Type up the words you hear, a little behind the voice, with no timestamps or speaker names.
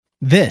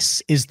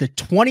This is the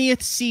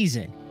 20th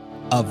season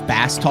of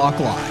Bass Talk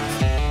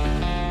Live.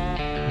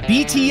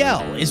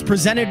 BTL is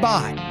presented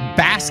by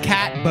Bass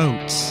Cat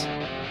Boats,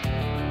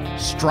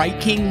 Strike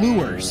King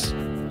Lures,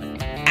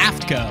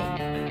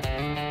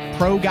 AFTCO,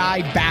 Pro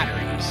Guide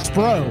Batteries,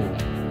 Spro,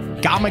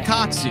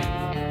 Gamakatsu,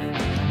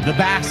 The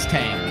Bass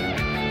Tank,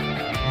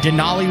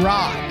 Denali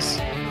Rods,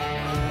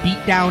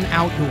 Beatdown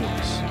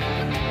Outdoors,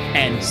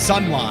 and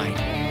Sunline.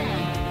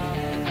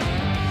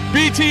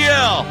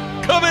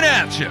 BTL coming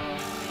at you.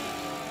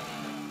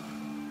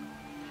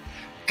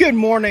 Good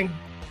morning,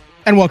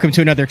 and welcome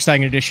to another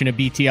exciting edition of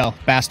BTL,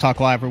 Bass Talk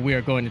Live, where we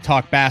are going to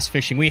talk bass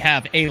fishing. We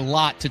have a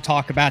lot to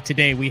talk about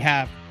today. We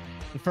have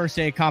the first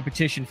day of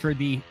competition for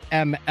the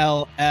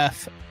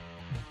MLF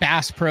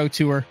Bass Pro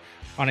Tour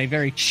on a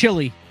very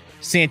chilly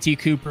Santee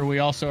Cooper. We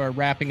also are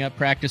wrapping up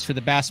practice for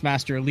the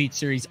Bassmaster Elite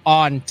Series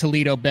on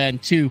Toledo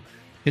Bend, two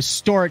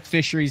historic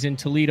fisheries in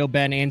Toledo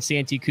Bend and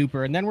Santee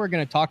Cooper. And then we're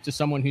going to talk to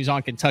someone who's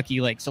on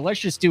Kentucky Lake. So let's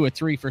just do a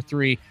 3 for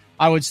 3.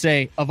 I would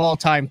say of all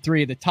time,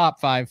 3 of the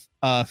top 5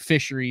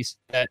 fisheries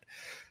that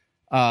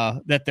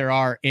there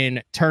are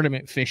in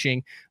tournament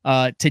fishing.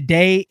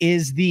 Today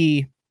is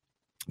the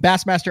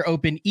Bassmaster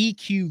Open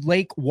EQ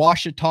Lake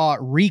Ouachita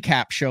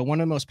recap show,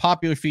 one of the most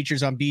popular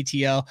features on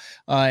BTL.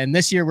 And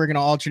this year we're going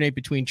to alternate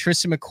between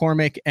Tristan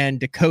McCormick and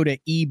Dakota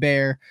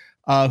Ebear,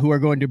 who are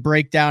going to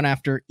break down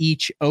after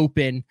each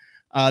open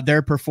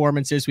their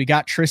performances. We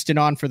got Tristan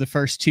on for the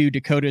first 2.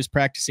 Dakota is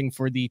practicing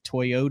for the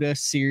Toyota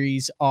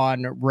Series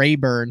on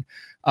Rayburn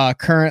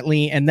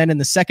currently. And then in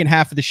the second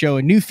half of the show,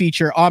 a new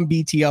feature on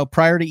BTL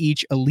prior to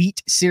each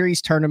Elite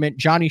Series tournament.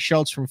 Jonny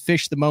Schultz from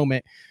Fish the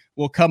Moment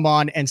will come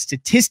on and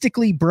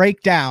statistically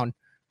break down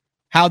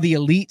how the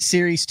Elite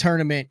Series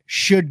tournament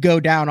should go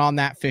down on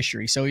that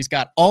fishery. So he's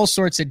got all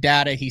sorts of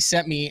data. He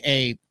sent me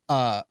a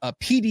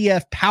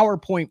PDF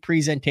PowerPoint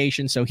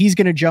presentation. So he's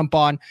going to jump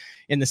on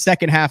in the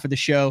second half of the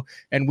show,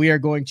 and we are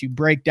going to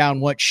break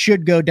down what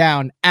should go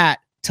down at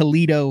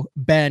Toledo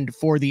Bend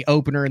for the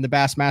opener in the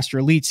Bassmaster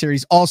Elite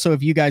Series. Also,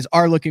 if you guys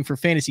are looking for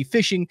fantasy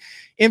fishing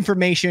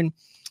information,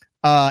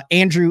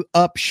 Andrew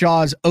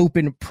Upshaw's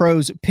Open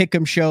Pros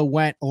Pick'em Show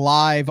went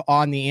live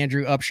on the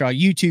Andrew Upshaw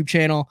YouTube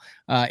channel.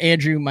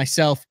 Andrew,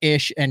 myself,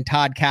 Ish, and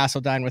Todd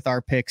Castledine with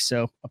our picks.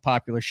 So a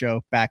popular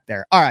show back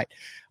there. All right.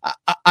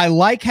 I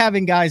like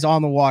having guys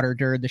on the water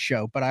during the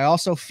show, but I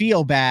also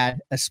feel bad,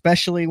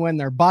 especially when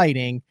they're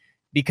biting,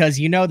 because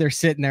they're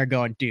sitting there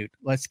going, dude,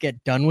 let's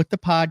get done with the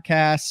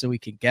podcast so we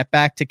can get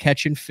back to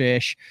catching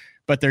fish.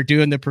 But they're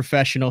doing the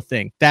professional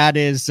thing. That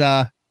is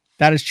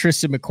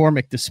Tristan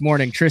McCormick this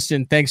morning.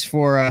 Tristan, thanks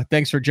for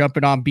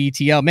jumping on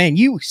BTL. Man,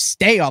 you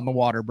stay on the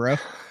water, bro.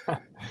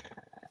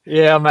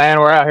 Yeah, man,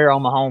 we're out here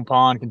on my home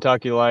pond,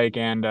 Kentucky Lake,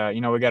 and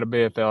we got a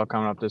BFL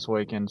coming up this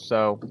weekend.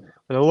 So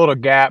with a little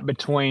gap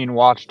between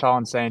Ouachita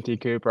and Santee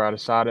Cooper, I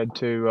decided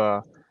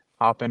to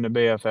hop into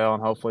BFL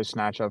and hopefully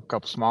snatch up a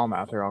couple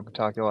smallmouth here on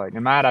Kentucky Lake.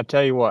 And Matt, I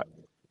tell you what,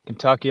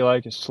 Kentucky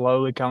Lake is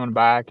slowly coming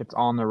back. It's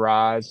on the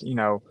rise.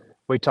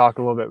 We talked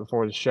a little bit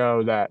before the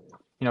show that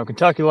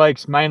Kentucky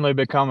Lake's mainly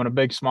becoming a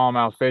big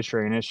smallmouth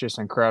fishery, and it's just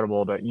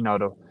incredible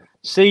to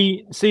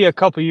see a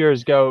couple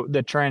years ago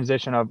the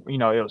transition of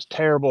it was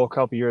terrible a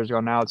couple years ago.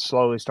 Now it's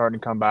slowly starting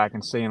to come back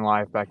and seeing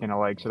life back in the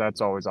lake, so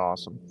that's always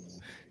awesome.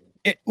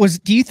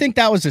 Do you think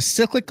that was a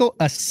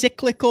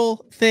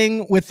cyclical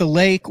thing with the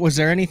lake? Was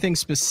there anything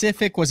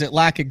specific? Was it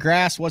lack of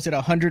grass? Was it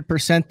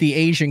 100% the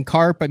Asian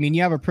carp? I mean,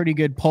 you have a pretty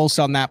good pulse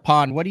on that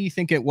pond. What do you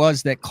think it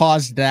was that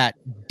caused that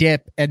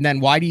dip? And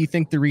then why do you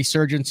think the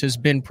resurgence has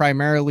been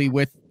primarily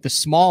with the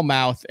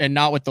smallmouth and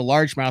not with the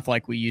largemouth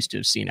like we used to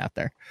have seen out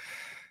there?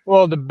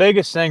 Well, the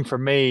biggest thing for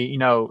me,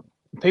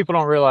 people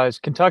don't realize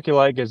Kentucky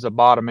Lake is the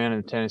bottom end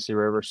of the Tennessee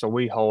River, so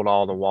we hold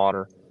all the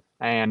water.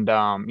 And,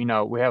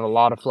 we have a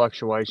lot of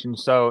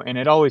fluctuations. So, and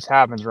it always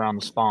happens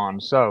around the spawn.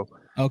 So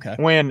okay,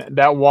 when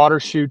that water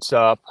shoots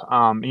up,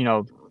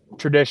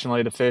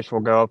 traditionally the fish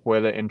will go up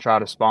with it and try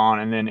to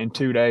spawn. And then in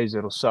 2 days,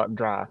 it'll suck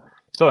dry.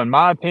 So in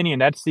my opinion,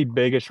 that's the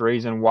biggest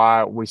reason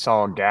why we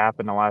saw a gap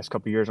in the last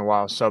couple of years and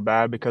why it was so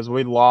bad, because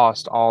we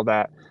lost all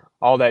that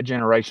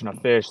generation of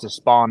fish, the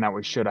spawn that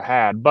we should have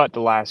had. But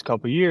the last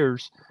couple of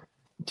years,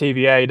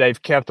 TVA,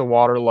 they've kept the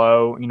water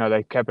low.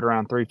 They've kept it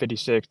around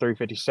 356,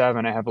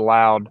 357, and have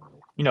allowed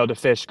the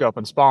fish to go up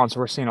and spawn. So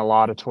we're seeing a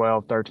lot of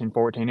 12, 13,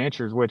 14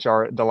 inches, which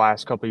are the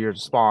last couple of years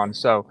of spawn.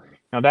 So,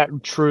 that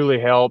truly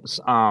helps.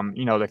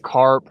 The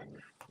carp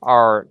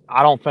are,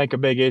 I don't think, a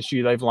big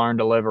issue. They've learned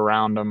to live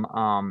around them.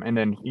 And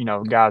then,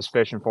 guys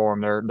fishing for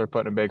them, they're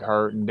putting a big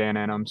hurt and dent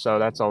in them. So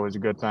that's always a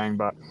good thing.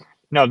 But,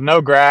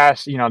 no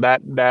grass,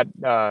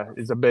 that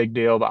is a big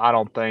deal. But I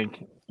don't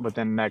think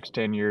within the next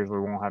 10 years we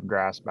won't have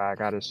grass back.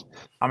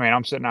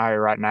 I'm sitting out here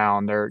right now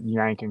and they're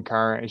yanking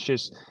current. It's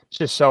just it's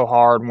just so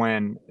hard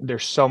when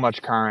there's so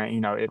much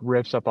current, it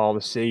rips up all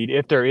the seed,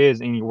 if there is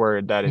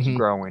anywhere that it's Mhm.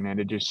 growing, and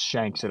it just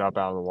shanks it up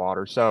out of the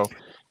water. So,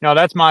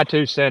 that's my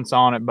 2 cents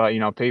on it, but,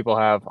 people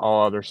have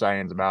all other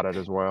sayings about it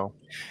as well.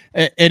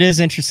 It is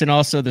interesting.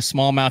 Also, the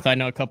smallmouth. I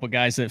know a couple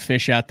guys that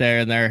fish out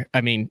there,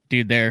 and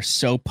they're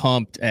so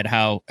pumped at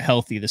how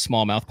healthy the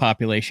smallmouth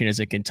population is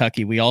in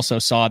Kentucky. We also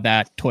saw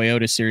that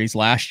Toyota series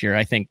last year.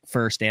 I think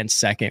first and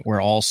second were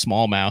all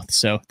smallmouth,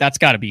 so that's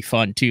got to be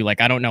fun too. Like,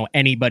 I don't know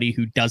anybody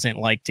who doesn't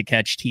like to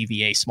catch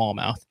TVA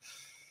smallmouth.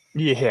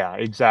 Yeah,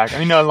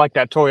 exactly. Like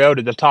that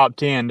Toyota, the top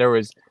 10, there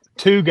was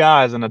 2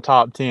 guys in the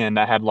top 10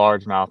 that had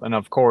largemouth, and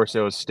of course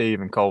it was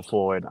Steve and Cole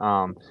Floyd.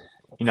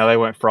 They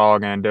went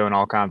frogging and doing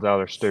all kinds of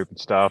other stupid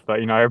stuff,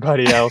 but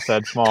everybody else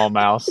had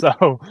smallmouth.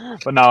 So,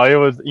 but no, it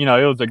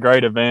was a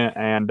great event,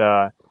 and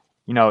the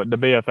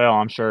BFL,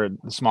 I'm sure the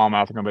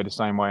smallmouth are going to be the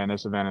same way in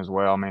this event as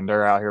well. I mean,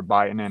 they're out here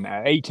biting, and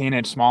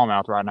 18-inch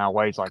smallmouth right now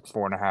weighs like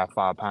 4.5,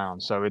 5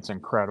 pounds, so it's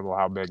incredible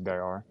how big they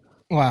are.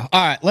 Wow.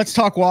 All right. Let's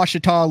talk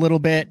Ouachita a little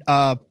bit.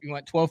 You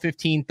went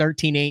 12-15,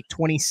 13-8,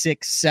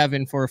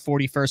 26-7 for a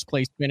 41st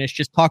place finish.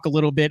 Just talk a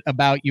little bit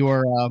about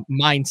your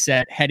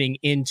mindset heading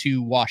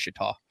into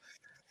Ouachita.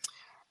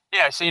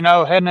 Yeah,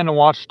 so heading into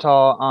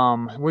Ouachita,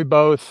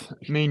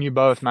 me and you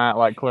both, Matt,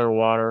 like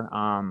Clearwater.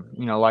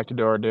 Like to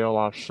do our deal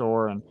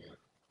offshore,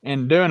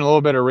 and doing a little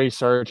bit of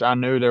research, I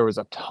knew there was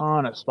a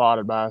ton of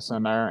spotted bass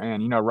in there.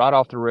 And right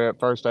off the rip,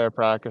 first day of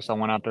practice, I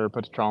went out there,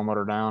 put the trolling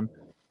motor down.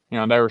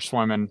 They were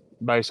swimming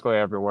basically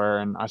everywhere,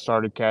 and I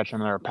started catching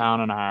them. They were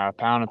 1.5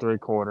 pounds,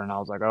 1.75 pounds, and I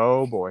was like,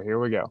 oh boy, here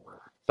we go.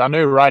 So I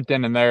knew right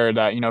then and there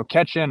that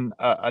catching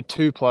a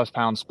 2+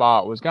 pound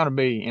spot was going to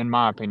be, in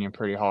my opinion,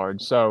 pretty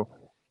hard. So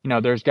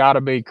there's got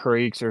to be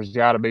creeks, there's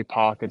got to be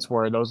pockets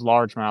where those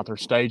largemouth are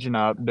staging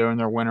up, doing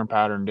their winter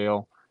pattern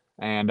deal.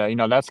 And,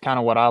 that's kind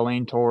of what I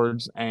lean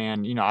towards.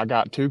 And, I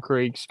got in 2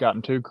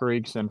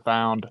 creeks and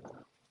found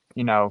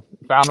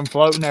them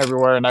floating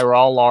everywhere, and they were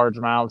all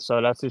largemouth.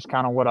 So that's just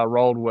kind of what I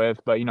rolled with.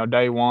 But,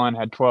 day one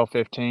had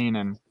 12-15,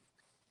 and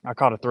I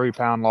caught a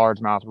 3-pound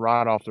largemouth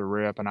right off the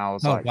rip. And I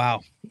was like, wow.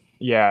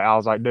 Yeah, I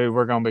was like, dude,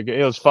 we're going to be good.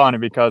 It was funny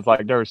because,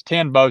 like, there was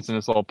 10 boats in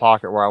this little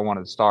pocket where I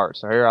wanted to start.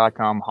 So here I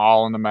come,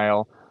 hauling the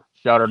mail,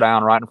 shut her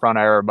down right in front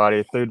of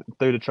everybody, threw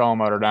the trolling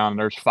motor down, and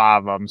there's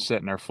 5 of them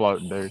sitting there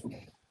floating, dude.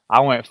 I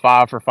went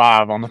 5 for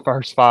 5 on the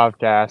first 5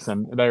 casts,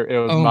 and it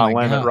was my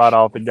limit right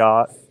off the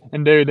got.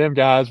 And, dude, them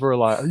guys were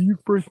like, are you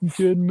freaking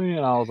kidding me?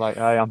 And I was like,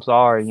 hey, I'm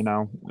sorry,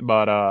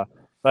 But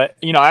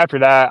after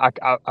that,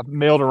 I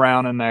milled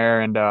around in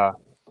there, and I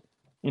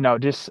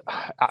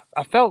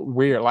felt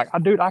weird. Like,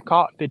 I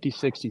caught 50,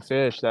 60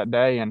 fish that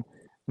day. And,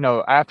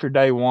 after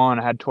day one,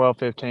 I had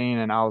 12-15,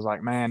 and I was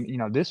like, man,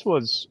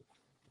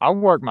 I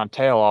worked my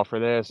tail off for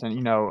this.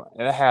 And,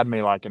 it had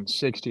me like in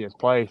 60th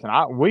place.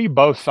 And we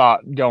both thought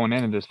going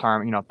into this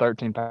tournament,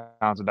 13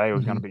 pounds a day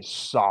was going to be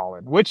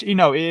solid, which, it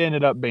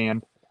ended up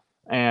being.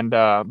 And,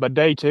 but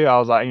day 2, I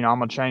was like, I'm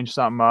going to change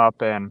something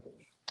up. And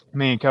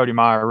me and Cody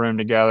Meyer roomed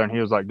together, and he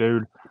was like,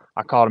 dude,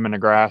 I caught him in the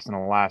grass in the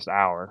last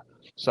hour.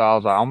 So I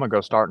was like, I'm going to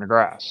go start in the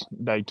grass,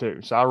 day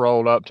 2. So I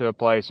rolled up to a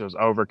place. It was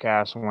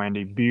overcast,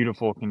 windy,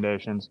 beautiful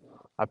conditions.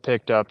 I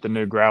picked up the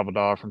new gravel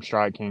dog from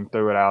Strike King,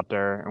 threw it out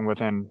there, and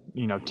within,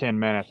 10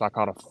 minutes, I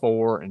caught a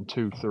 4 and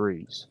 2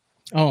 threes.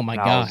 Oh, my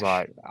gosh.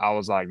 I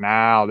was like,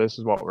 now this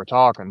is what we're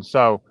talking.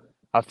 So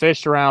I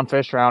fished around,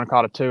 and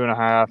caught a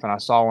 2.5, and I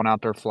saw one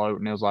out there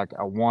floating. It was like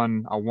a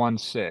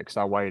 1.6.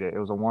 I weighed it. It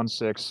was a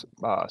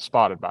 1.6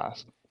 spotted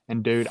bass.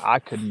 And, dude, I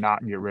could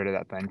not get rid of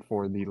that thing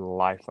for the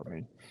life of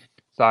me.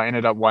 So I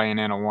ended up weighing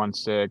in a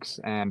 1.6,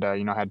 and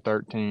had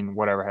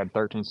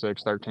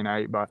 13.6,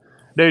 13.8. But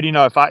dude,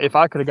 if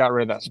I could have got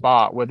rid of that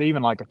spot with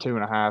even like a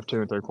 2.5,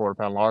 2.75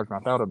 pound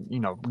largemouth, that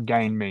would have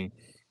gained me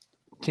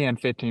 10,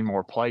 15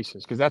 more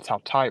places, because that's how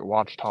tight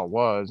Ouachita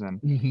was. And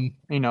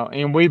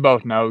and we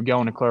both know,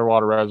 going to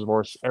Clearwater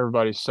reservoirs,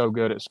 everybody's so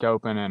good at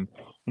scoping, and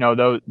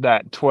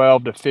that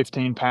 12 to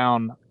 15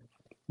 pound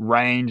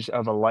range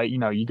of a lake.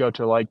 You go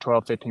to a lake,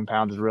 12, 15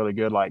 pounds is really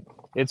good. Like,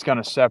 it's going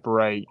to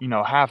separate,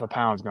 half a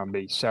pound is going to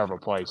be several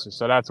places.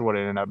 So that's what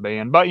it ended up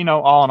being. But,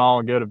 all in all,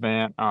 a good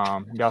event.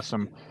 Got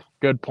some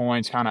good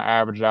points, kind of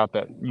averaged out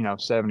that,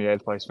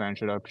 78th place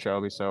finish at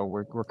Okeechobee. So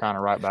we're kind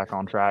of right back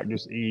on track,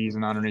 just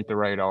easing underneath the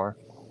radar.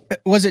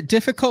 Was it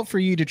difficult for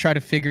you to try to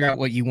figure out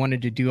what you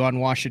wanted to do on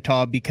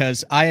Ouachita?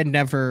 Because I had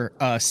never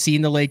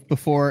seen the lake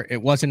before.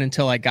 It wasn't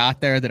until I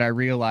got there that I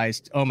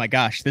realized, oh my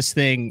gosh, this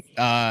thing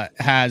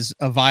has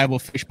a viable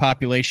fish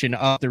population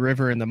up the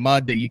river in the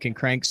mud that you can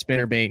crank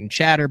spinnerbait and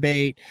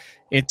chatterbait.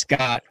 It's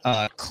got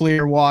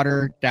clear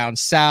water down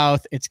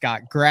south. It's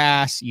got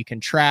grass. You can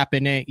trap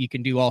in it. You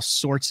can do all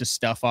sorts of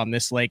stuff on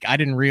this lake. I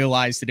didn't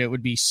realize that it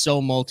would be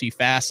so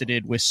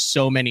multifaceted with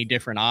so many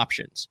different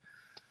options.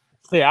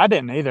 Yeah, I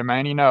didn't either,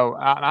 man.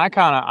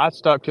 I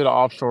stuck to the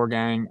offshore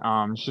gang.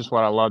 It's just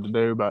what I love to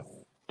do. But,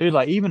 dude,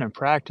 like, even in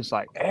practice,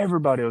 like,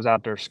 everybody was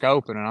out there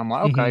scoping, and I'm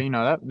like, okay,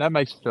 that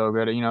makes me feel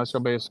good. It's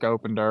gonna be a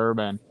scope and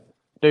derb. And,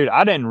 dude,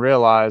 I didn't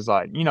realize,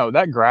 like,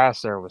 that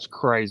grass there was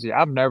crazy.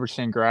 I've never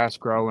seen grass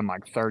grow in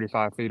like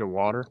 35 feet of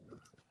water.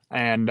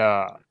 And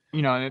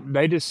you know,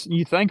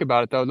 you think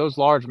about it though, those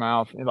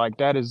largemouth, like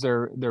that is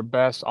their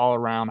best all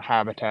around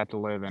habitat to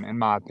live in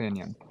my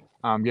opinion.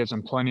 Gives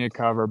them plenty of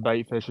cover,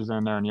 bait fishes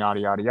in there, and yada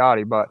yada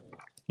yada. But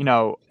you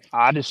know,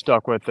 I just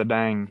stuck with the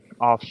dang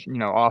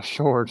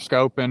offshore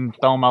scoping,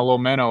 throwing my little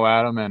minnow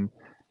at them, and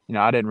you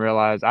know, I didn't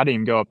realize I didn't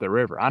even go up the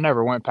river. I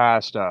never went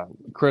past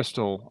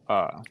Crystal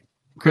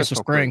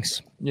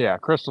Springs. Yeah,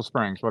 Crystal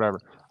Springs, whatever.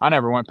 I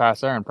never went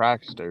past there in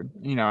practice, dude.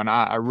 You know, and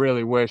I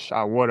really wish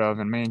I would have.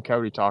 And me and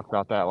Cody talked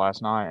about that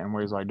last night, and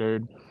we was like,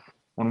 dude,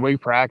 when we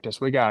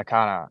practice, we gotta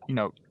kind of, you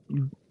know,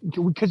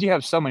 because you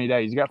have so many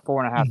days. You got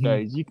 4.5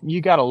 days.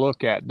 You got to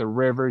look at the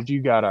rivers.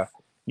 You got to,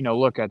 you know,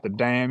 look at the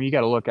dam. You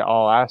got to look at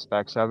all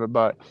aspects of it.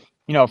 But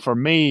you know, for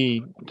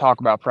me, talk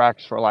about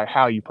practice for like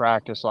how you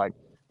practice, like.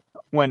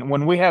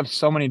 When we have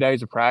so many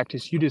days of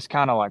practice, you just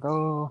kind of like,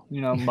 oh, you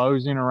know,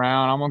 moseying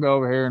around. I'm gonna go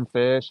over here and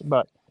fish,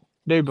 but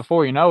dude,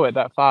 before you know it,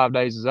 that 5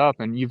 days is up,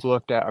 and you've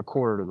looked at a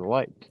quarter of the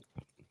lake.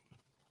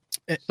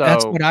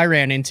 That's what I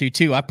ran into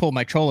too. I pulled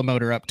my trolling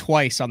motor up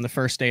twice on the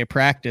first day of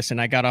practice,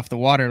 and I got off the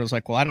water and was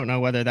like, well, I don't know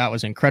whether that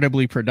was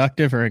incredibly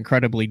productive or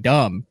incredibly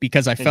dumb,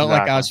 because I felt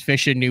like I was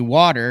fishing new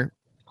water,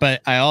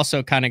 but I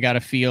also kind of got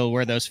a feel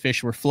where those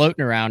fish were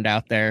floating around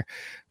out there.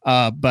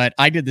 But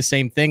I did the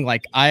same thing.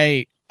 Like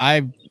I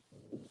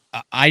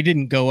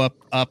didn't go up,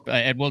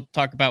 and we'll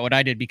talk about what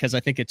I did, because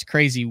I think it's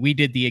crazy. We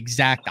did the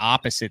exact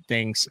opposite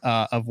things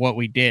of what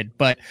we did.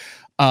 But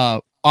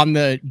on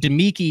the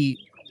Demiki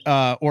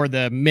or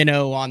the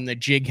minnow on the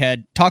jig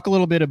head, talk a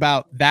little bit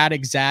about that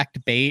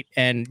exact bait.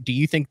 And do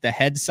you think the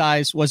head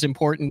size was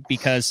important?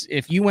 Because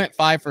if you went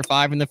 5 for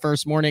 5 in the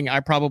first morning, I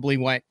probably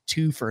went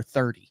 2 for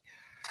 30.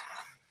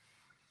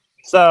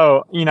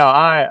 So, you know,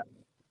 I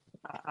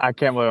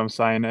can't believe I'm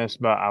saying this,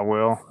 but I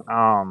will.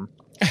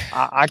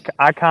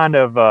 I kind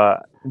of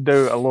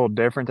do a little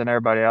different than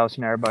everybody else.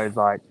 You know, everybody's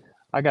like,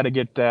 I got to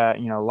get that,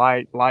 you know,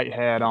 light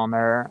head on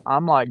there.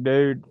 I'm like,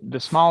 dude, the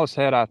smallest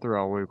head I threw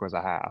all week was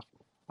a half.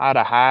 I had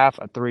a half,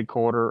 a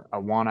 3/4, a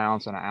 1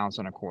 ounce, and an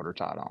 1.25 ounce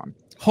tied on.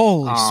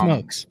 Holy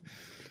smokes.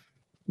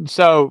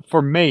 So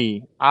for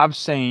me, I've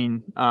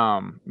seen,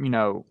 you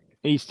know,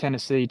 East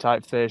Tennessee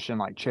type fishing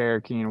like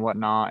Cherokee and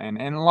whatnot, and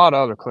a lot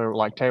of other clear,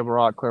 like Table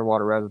Rock,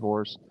 Clearwater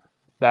reservoirs,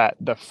 that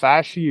the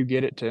faster you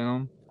get it to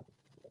them,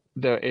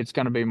 it's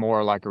going to be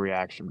more like a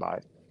reaction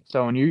bite.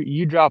 So when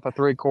you drop a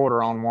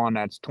 3/4 on one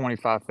that's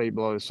 25 feet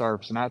below the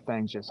surface, and that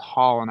thing's just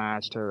hauling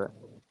ass to it,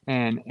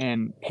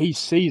 and he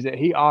sees it,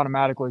 he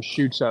automatically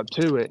shoots up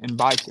to it and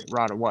bites it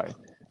right away.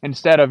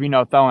 Instead of, you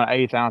know, throwing an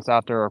 1/8 ounce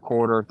out there, a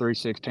quarter,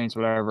 3/16,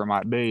 whatever it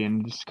might be,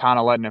 and just kind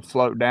of letting it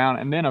float down.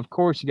 And then, of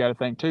course, you got to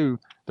think too,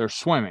 they're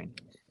swimming.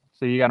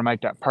 So you got to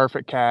make that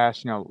perfect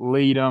cast, you know,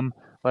 lead them,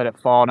 let it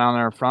fall down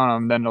there in front of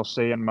them, then they'll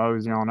see it and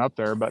mosey on up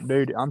there. But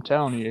dude, I'm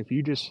telling you, if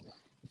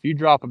you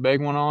drop a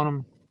big one on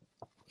them,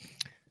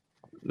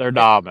 they're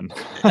dobbing.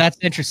 That's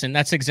interesting.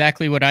 That's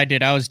exactly what I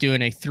did. I was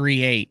doing a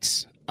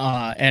 3/8,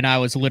 and I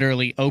was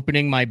literally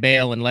opening my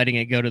bail and letting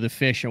it go to the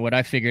fish. And what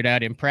I figured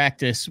out in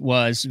practice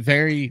was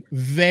very,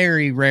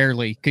 very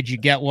rarely could you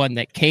get one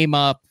that came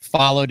up,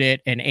 followed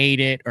it, and ate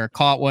it, or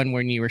caught one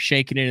when you were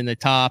shaking it in the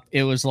top.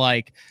 It was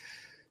like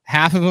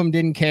half of them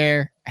didn't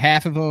care,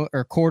 half of them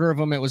or quarter of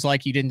them, it was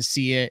like you didn't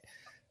see it.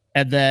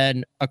 And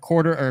then a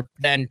quarter, or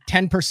then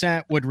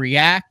 10% would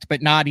react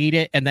but not eat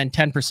it, and then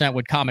 10%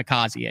 would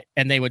kamikaze it,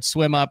 and they would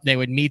swim up, they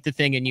would meet the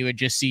thing, and you would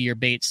just see your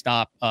bait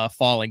stop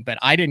falling. But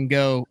I didn't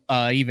go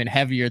even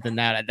heavier than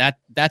that.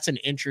 That's an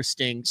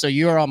interesting. So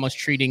you are almost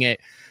treating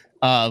it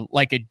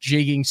like a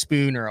jigging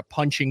spoon or a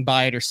punching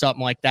bite or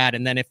something like that.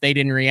 And then if they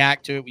didn't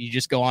react to it, you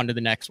just go on to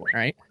the next one,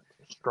 right?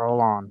 Stroll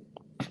on.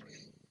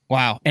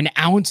 Wow, an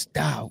ounce,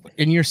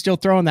 and you're still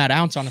throwing that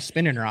ounce on a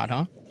spinning rod,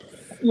 huh?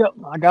 Yep,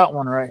 I got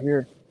one right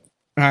here.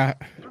 All right.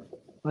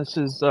 This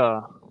is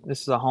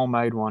a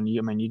homemade one.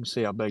 I mean, you can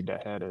see how big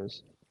that head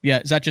is. Yeah,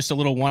 is that just a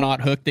little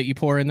 1/0 hook that you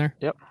pour in there?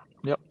 Yep.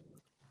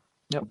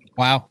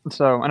 Wow.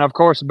 So, and of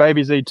course,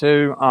 baby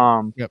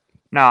Z2. Yep.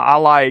 Now I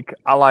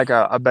like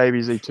a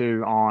baby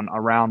Z2 on a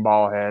round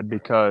ball head,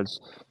 because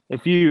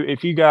if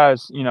you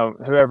guys, you know,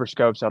 whoever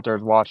scopes out there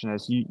is watching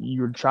this,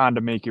 you're trying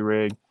to make your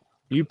rig,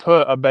 you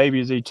put a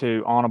baby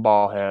Z2 on a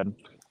ball head,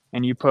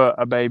 and you put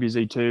a baby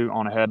Z2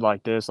 on a head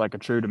like this, like a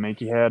true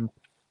Demiki head.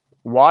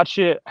 Watch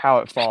it how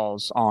it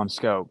falls on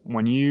scope.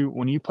 When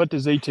you put the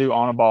Z2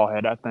 on a ball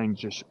head, that thing's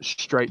just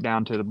straight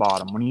down to the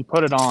bottom. When you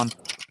put it on,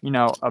 you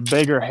know, a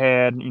bigger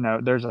head, you know,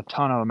 there's a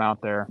ton of them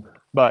out there,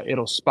 but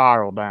it'll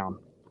spiral down.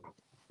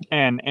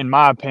 And in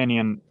my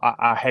opinion,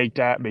 I hate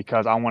that,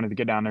 because I wanted to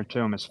get down there to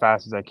them as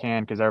fast as I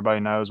can, because everybody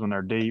knows when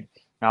they're deep.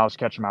 I was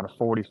catching them out of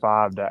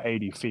 45 to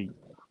 80 feet.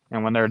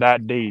 And when they're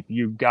that deep,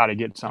 you've got to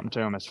get something to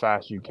them as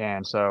fast as you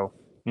can. So,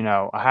 you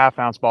know, a 1/2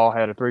 ounce ball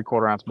head, a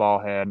 3/4 ounce ball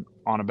head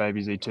on a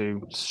baby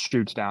Z2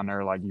 shoots down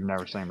there like you've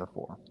never seen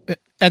before.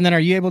 And then, are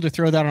you able to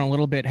throw that on a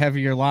little bit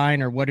heavier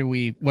line, or what are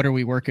we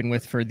working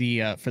with for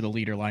the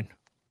leader line?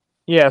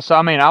 Yeah, so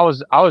I mean, I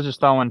was just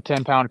throwing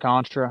 10-pound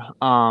Contra.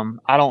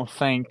 I don't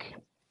think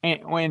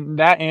And when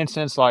that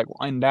instance, like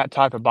in that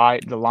type of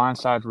bite, the line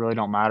size really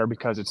don't matter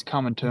because it's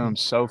coming to them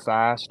so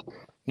fast.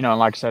 And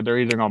like I said, they're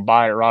either going to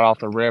bite it right off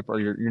the rip, or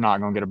you're not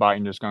going to get a bite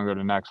and you're just going to go to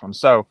the next one.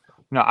 So,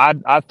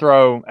 I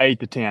throw 8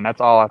 to 10.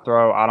 That's all I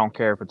throw. I don't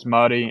care if it's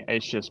muddy.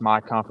 It's just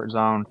my comfort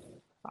zone.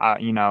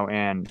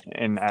 And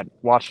at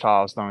Ouachita,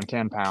 I was throwing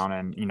 10-pound,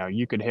 and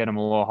you could hit them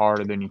a little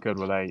harder than you could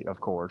with 8, of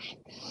course.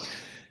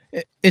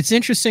 It's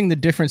interesting the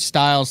different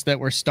styles that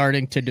we're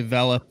starting to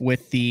develop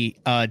with the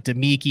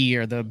Demiki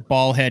or the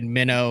ballhead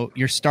minnow.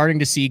 You're starting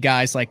to see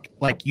guys like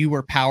you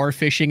were power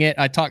fishing it.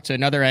 I talked to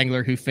another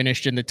angler who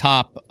finished in the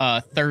top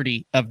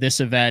 30 of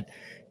this event,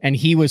 and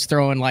he was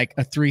throwing like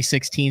a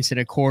 3/16 and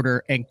a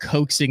quarter and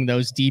coaxing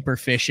those deeper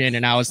fish in.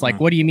 And I was like,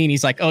 what do you mean?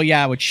 He's like, oh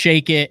yeah, I would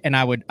shake it and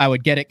I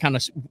would get it kind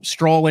of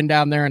strolling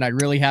down there, and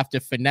I'd really have to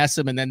finesse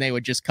them, and then they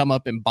would just come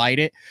up and bite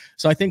it.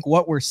 So I think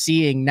what we're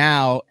seeing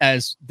now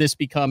as this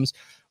becomes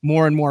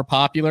more and more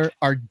popular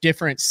are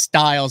different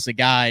styles of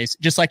guys,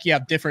 just like you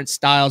have different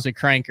styles of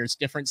crankers,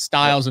 different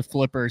styles of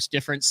flippers,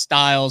 different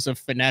styles of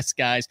finesse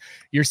guys.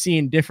 You're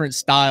seeing different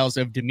styles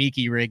of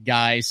Demiki rig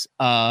guys,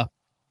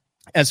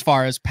 as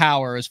far as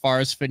power, as far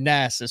as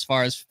finesse, as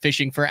far as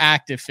fishing for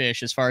active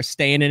fish, as far as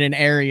staying in an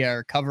area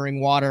or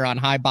covering water on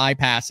high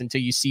bypass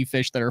until you see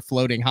fish that are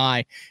floating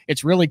high.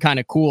 It's really kind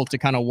of cool to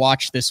kind of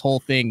watch this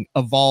whole thing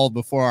evolve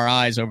before our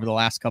eyes over the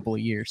last couple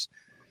of years.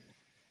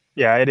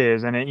 Yeah, it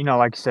is. And,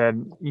 like I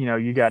said,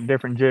 you got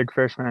different jig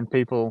fishermen,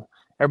 people.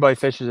 Everybody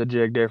fishes a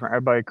jig different.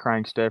 Everybody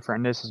cranks different.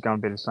 And this is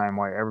going to be the same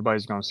way.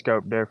 Everybody's going to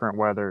scope different,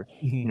 whether,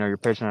 you're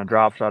fishing a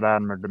drop shot at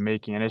them or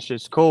Demiki. And it's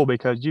just cool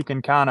because you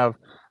can kind of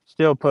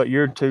still put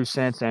your 2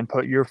 cents in,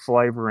 put your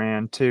flavor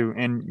in to,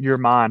 in your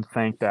mind,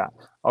 think that,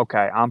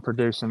 okay, I'm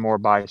producing more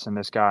bites than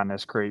this guy in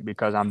this creek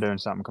because I'm doing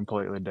something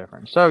completely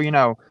different. So,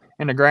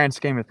 in the grand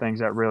scheme of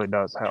things, that really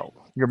does help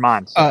your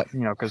mindset,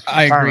 because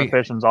tournament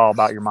fishing is all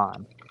about your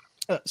mind.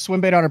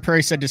 Swimbait on a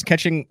Prairie said, does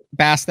catching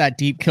bass that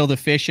deep kill the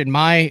fish? And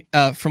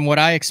from what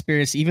I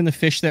experienced, even the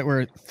fish that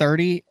were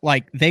 30,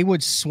 like they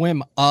would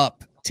swim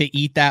up to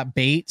eat that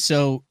bait.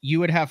 So you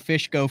would have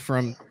fish go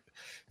from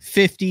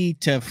 50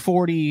 to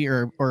 40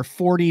 or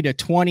 40 to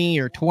 20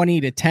 or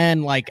 20 to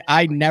 10. Like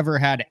I never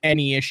had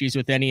any issues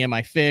with any of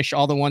my fish.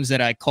 All the ones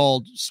that I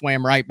called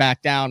swam right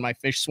back down. My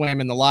fish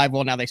swam in the live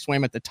well. Now they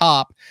swam at the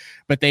top,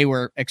 but they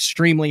were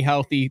extremely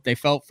healthy. They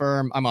felt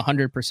firm. I'm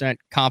 100%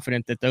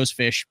 confident that those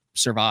fish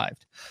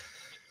survived.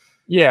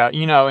 Yeah,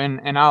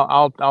 and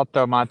I'll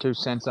throw my 2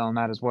 cents on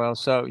that as well.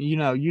 So,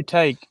 you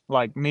take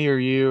like me or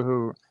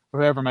you,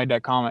 whoever made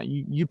that comment,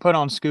 you put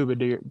on scuba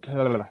gear,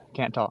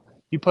 can't talk.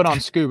 You put on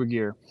scuba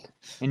gear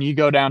and you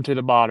go down to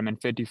the bottom in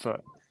 50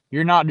 foot.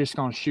 You're not just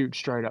going to shoot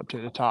straight up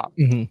to the top.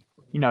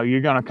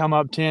 You're going to come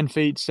up 10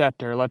 feet, set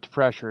there, let the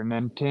pressure, and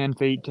then 10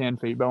 feet, 10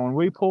 feet. But when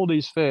we pull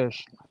these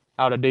fish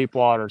out of deep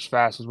water as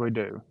fast as we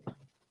do,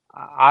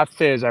 I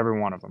fizz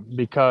every one of them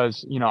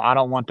because, I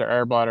don't want the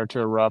air bladder to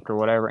erupt or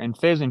whatever. And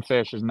fizzing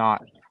fish is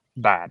not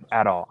bad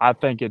at all. I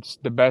think it's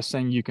the best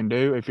thing you can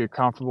do. If you're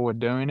comfortable with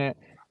doing it,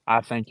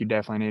 I think you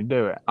definitely need to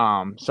do it.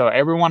 So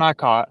everyone I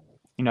caught,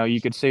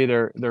 you could see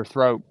their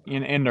throat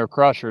in their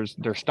crushers,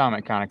 their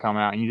stomach kind of come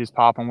out, and you just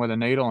pop them with a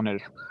needle and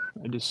it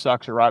just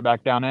sucks it right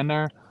back down in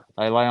there.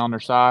 They lay on their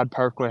side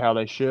perfectly how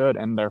they should,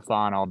 and they're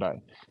fine all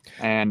day.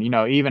 And,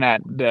 even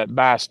at the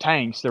bass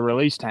tanks, the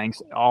release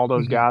tanks, all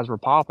those guys were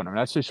popping them.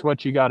 That's just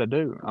what you got to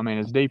do. I mean,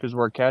 as deep as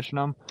we're catching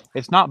them,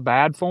 it's not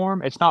bad for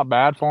them. It's not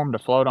bad for them to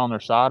float on their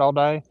side all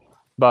day.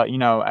 But,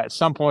 at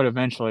some point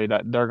eventually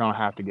that they're going to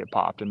have to get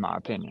popped, in my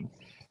opinion.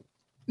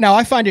 Now,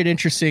 I find it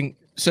interesting.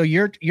 So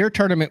your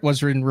tournament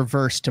was in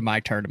reverse to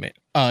my tournament.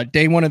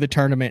 Day one of the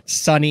tournament,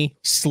 sunny,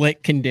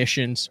 slick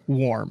conditions,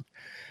 warm.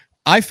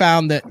 I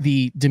found that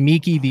the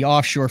Demiki, the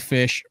offshore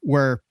fish,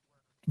 were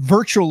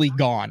virtually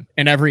gone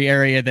in every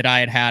area that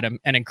I had them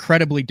and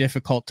incredibly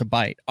difficult to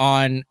bite.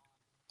 On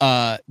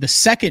the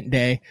second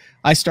day,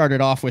 I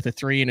started off with a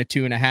 3 and a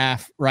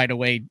 2.5 right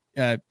away,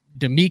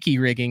 Demiki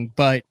rigging,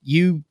 but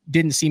you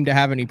didn't seem to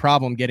have any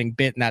problem getting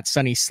bit in that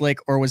sunny slick.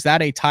 Or was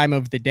that a time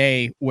of the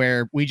day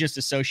where we just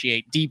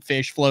associate deep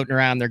fish floating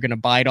around, they're going to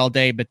bite all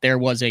day, but there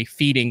was a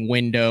feeding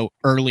window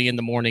early in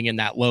the morning in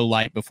that low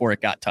light before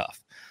it got tough?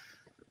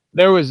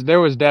 There was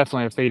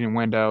definitely a feeding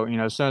window.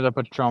 As soon as I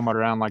put the trolling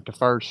motor down, like the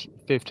first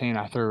 15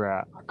 I threw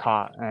at, I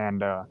caught.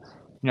 And,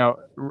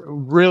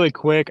 really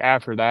quick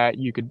after that,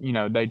 you could,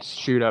 they'd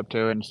shoot up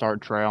to it and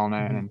start trailing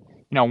it. And,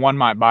 one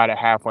might bite it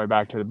halfway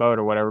back to the boat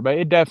or whatever, but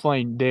it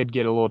definitely did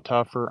get a little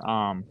tougher.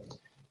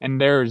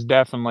 And there's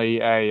definitely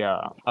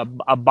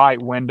a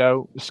bite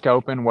window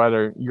scoping,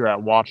 whether you're at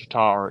Ouachita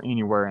or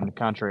anywhere in the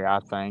country, I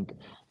think.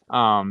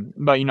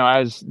 But,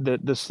 as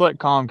the slick,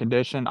 calm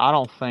condition, I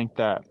don't think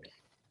that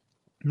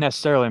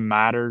necessarily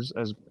matters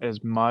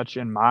as much,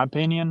 in my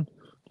opinion,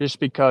 just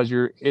because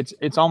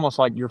it's almost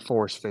like you're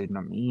force feeding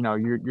them.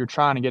 You're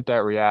trying to get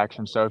that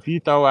reaction. So if you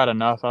throw out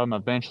enough of them,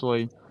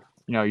 eventually,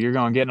 you're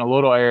going to get in a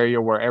little area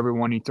where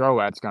everyone you throw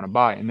at is going to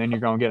bite. And then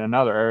you're going to get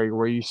another area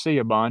where you see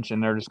a bunch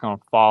and they're just going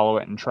to follow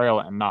it and trail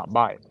it and not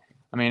bite.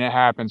 I mean, it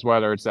happens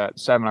whether it's at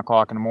 7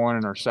 o'clock in the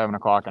morning or 7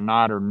 o'clock at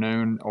night or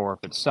noon, or if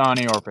it's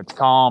sunny or if it's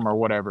calm or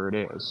whatever it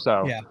is.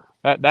 So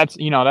Yeah.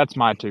 that's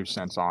my 2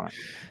 cents on it.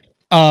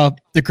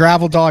 The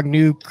Gravel Dog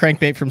new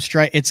crankbait from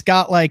Strike. It's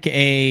got like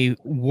a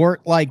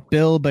wart-like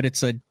bill, but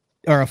it's a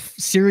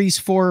Series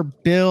 4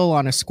 bill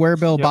on a square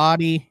bill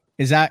body.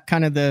 Is that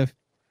kind of the?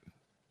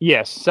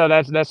 Yes, so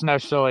that's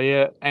necessarily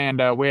it. And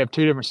we have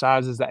 2 different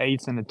sizes, the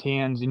 8s and the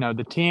 10s.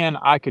 The 10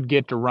 I could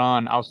get to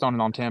run. I was throwing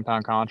it on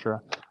 10-pound Contra.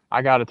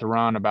 I got it to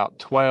run about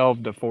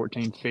 12 to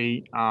 14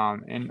 feet.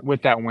 And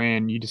with that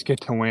wind, you just get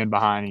the wind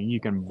behind you. You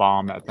can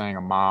bomb that thing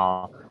a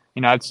mile.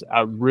 It's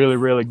a really,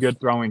 really good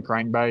throwing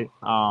crankbait.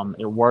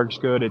 It works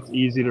good. It's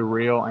easy to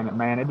reel,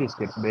 and it just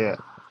gets bit.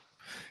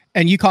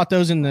 And you caught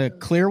those in the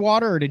clear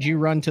water, or did you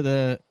run to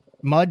the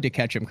mud to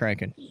catch them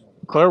cranking?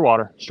 Clear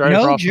water, straight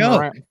across. No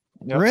joke.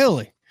 Yep.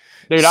 Really?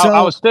 Dude, so,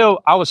 I was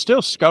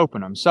still scoping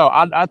them. So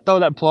I'd throw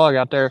that plug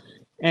out there.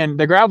 And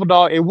the Gravel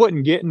Dog, it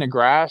wouldn't get in the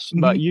grass,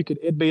 but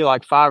it'd be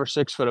like 5 or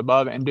 6 foot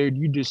above it. And dude,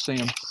 you just see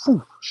them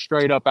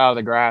straight up out of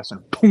the grass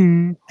and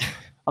boom.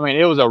 I mean,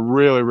 it was a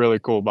really, really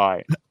cool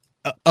bite.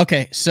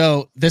 Okay.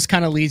 So this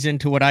kind of leads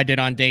into what I did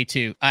on day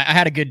 2. I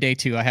had a good day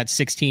 2. I had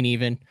 16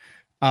 even,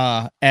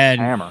 and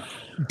Hammer.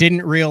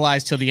 Didn't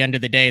realize till the end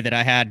of the day that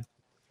I had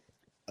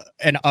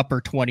an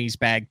upper 20s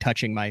bag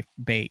touching my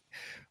bait.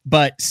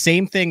 But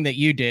same thing that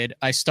you did.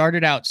 I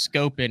started out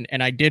scoping,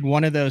 and I did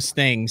one of those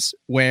things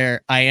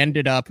where I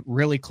ended up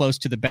really close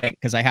to the bank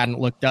because I hadn't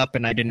looked up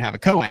and I didn't have a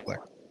co-angler.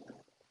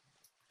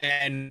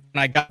 And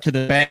when I got to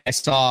the bank, I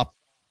saw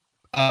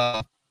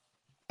a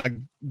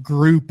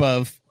group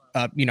of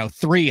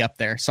 3 up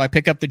there. So I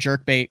pick up the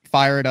jerkbait,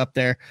 fire it up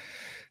there,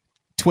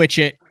 twitch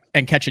it,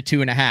 and catch a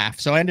 2.5.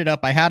 So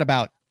I had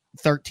about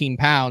 13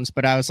 pounds,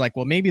 but I was like,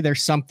 well, maybe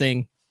there's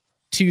something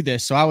to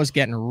this. So I was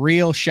getting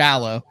real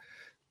shallow,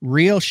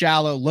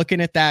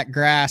 looking at that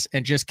grass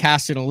and just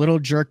casting a little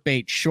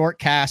jerkbait short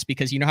cast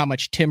because you know how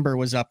much timber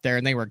was up there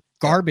and they were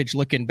garbage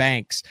looking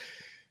banks.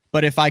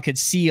 But if I could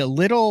see a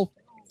little,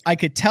 I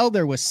could tell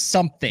there was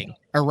something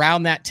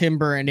around that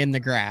timber and in the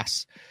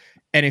grass.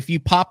 And if you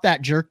pop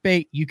that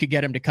jerkbait, you could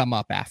get them to come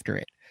up after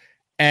it.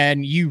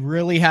 And you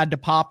really had to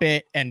pop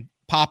it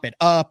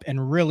up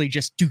and really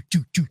just do.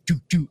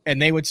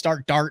 And they would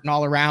start darting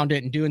all around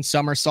it and doing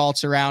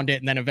somersaults around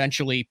it and then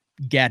eventually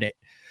get it.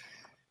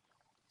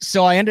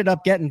 So I ended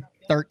up getting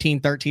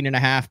 13 and a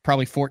half,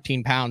 probably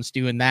 14 pounds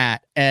doing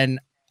that. And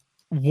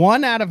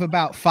 1 out of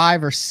about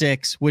 5 or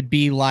 6 would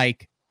be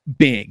like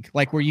big,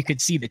 like where you could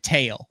see the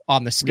tail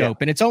on the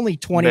scope. And it's only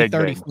 20 or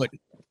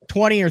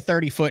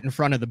 30 foot in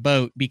front of the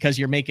boat because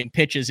you're making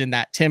pitches in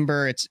that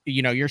timber. It's,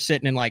 you're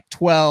sitting in like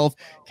 12,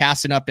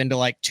 casting up into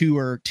like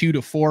 2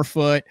 to 4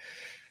 foot,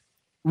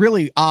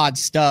 really odd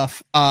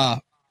stuff.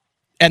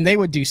 And they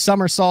would do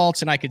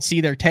somersaults and I could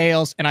see their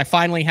tails. And I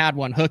finally had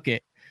one hook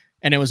it.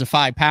 And it was a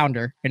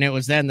 5-pounder. And it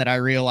was then that I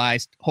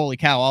realized, holy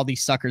cow, all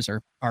these suckers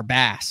are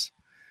bass.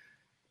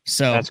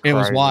 So it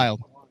was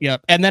wild.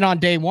 Yep. And then on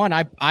day 1,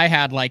 I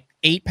had like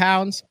 8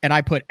 pounds and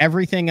I put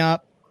everything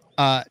up,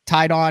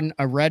 tied on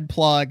a red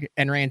plug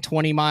and ran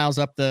 20 miles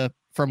up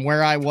from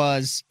where I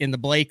was in the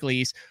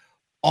Blakeleys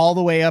all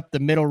the way up the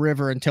middle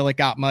river until it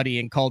got muddy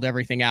and culled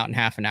everything out in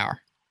half an hour.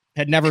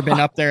 Had never been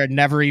up there, had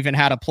never even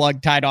had a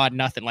plug tied on,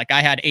 nothing. Like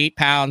I had 8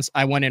 pounds.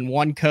 I went in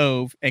one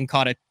cove and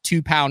caught a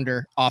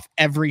 2-pounder off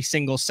every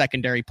single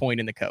secondary point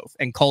in the cove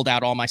and culled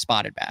out all my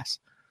spotted bass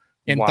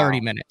in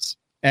 30 minutes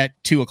at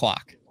 2:00.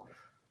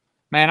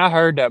 Man, I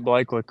heard that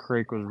Blakely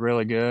Creek was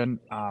really good.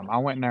 I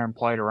went in there and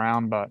played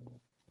around, but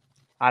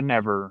I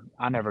never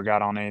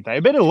got on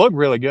anything. But it looked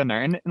really good in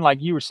there. And like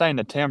you were saying,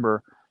 the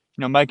timber,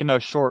 making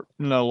those short,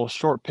 little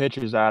short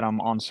pitches at them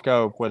on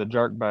scope with a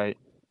jerkbait.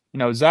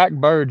 Zach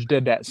Burge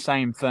did that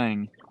same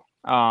thing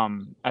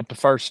at the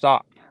first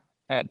stop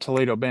at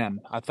Toledo Bend.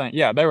 I think,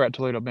 yeah, they were at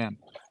Toledo Bend.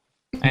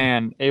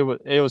 And it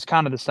was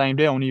kind of the same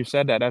deal. When you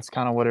said that, that's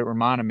kind of what it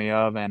reminded me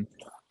of.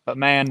 But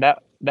man,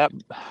 that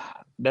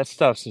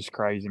stuff's just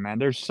crazy, man.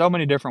 There's so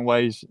many different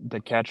ways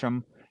to catch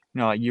them.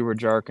 Like you were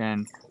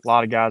jerking, a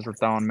lot of guys were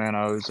throwing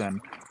minnows,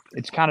 and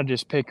it's kind of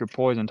just pick your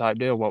poison type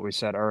deal, what we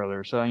said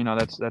earlier. So,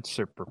 that's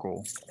super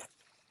cool.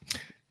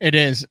 It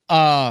is.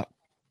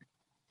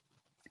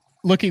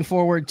 Looking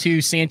forward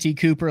to Santee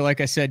Cooper.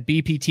 Like I said,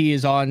 BPT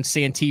is on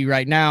Santee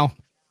right now.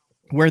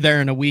 We're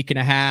there in a week and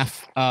a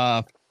half.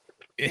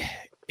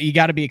 You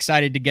got to be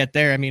excited to get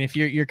there. I mean, if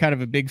you're kind of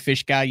a big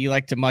fish guy, you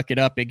like to muck it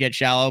up and get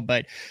shallow,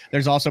 but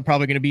there's also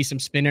probably going to be some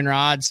spinning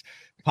rods,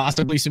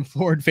 possibly some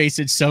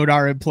forward-facing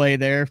sonar in play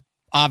there.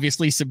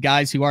 Obviously, some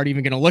guys who aren't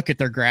even going to look at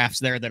their graphs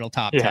there that'll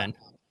top 10.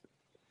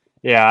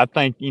 Yeah, I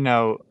think,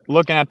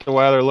 looking at the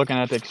weather, looking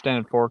at the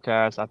extended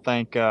forecast, I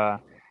think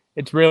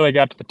it's really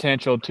got the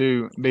potential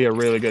to be a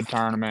really good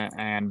tournament.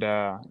 And,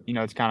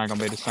 it's kind of going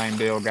to be the same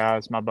deal,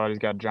 guys. My buddy's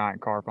got a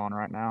giant carp on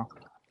right now.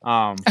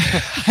 I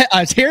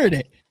was hearing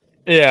it.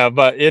 Yeah,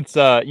 but it's,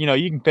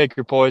 you can pick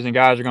your poison.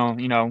 Guys are going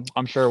to,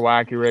 I'm sure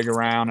wacky rig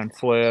around and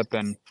flip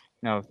and,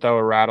 throw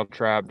a rattle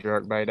trap,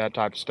 jerkbait, that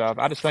type of stuff.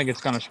 I just think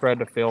it's going to spread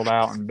the field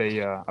out and be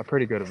a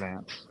pretty good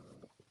event.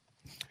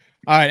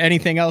 All right.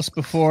 Anything else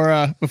before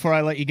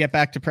I let you get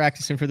back to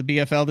practicing for the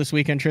BFL this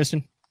weekend,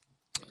 Tristan?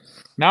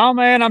 No,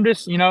 man, I'm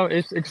just,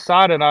 it's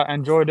excited. I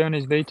enjoy doing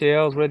these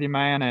BTLs with you,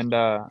 man. And,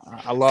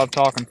 I love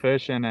talking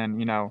fishing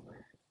and,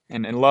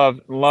 and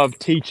love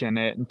teaching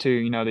it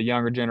to, the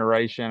younger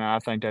generation. And I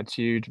think that's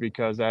huge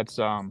because that's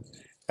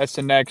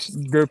the next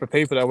group of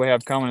people that we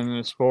have coming into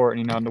the sport.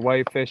 And the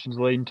way fishing's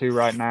leading to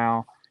right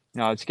now,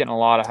 it's getting a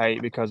lot of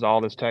hate because of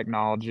all this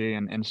technology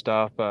and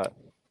stuff. But,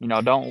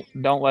 don't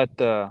let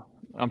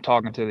I'm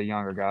talking to the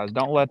younger guys.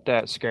 Don't let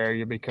that scare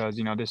you because,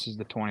 this is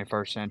the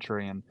 21st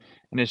century and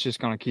it's just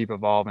going to keep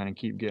evolving and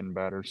keep getting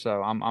better.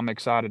 So I'm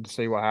excited to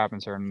see what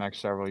happens here in the next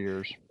several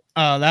years.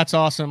 That's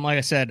awesome. Like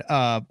I said,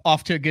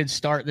 off to a good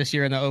start this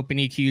year in the Open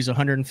EQs,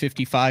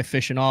 155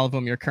 fish in all of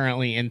them. You're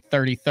currently in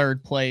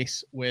 33rd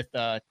place with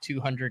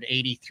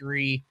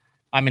 283.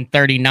 I'm in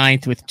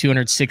 39th with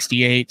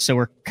 268. So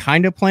we're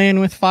kind of playing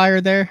with fire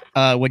there.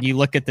 When you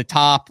look at the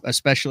top,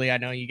 especially, I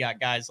know you got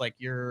guys like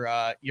your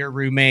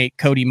roommate,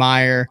 Cody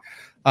Meyer,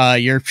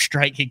 your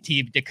striking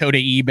team, Dakota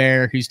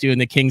Ebear, who's doing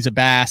the Kings of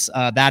Bass.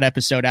 That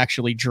episode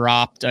actually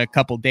dropped a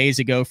couple days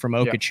ago from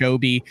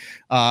Okeechobee.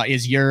 Yep.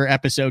 Is your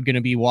episode going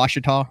to be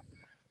Ouachita?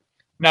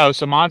 No,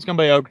 so mine's going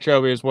to be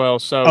Okeechobee as well.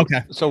 So,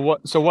 okay. So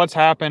what's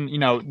happened,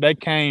 they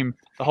came,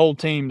 the whole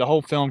team, the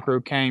whole film crew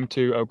came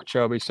to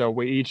Okeechobee. So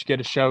we each get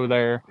a show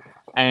there.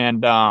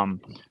 And,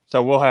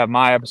 so we'll have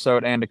my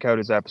episode and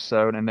Dakota's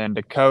episode, and then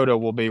Dakota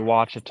will be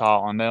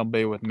Ouachita, and they'll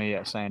be with me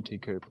at Santee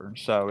Cooper.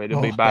 So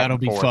it'll be back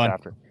and forth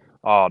after.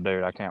 Oh,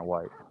 dude, I can't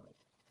wait.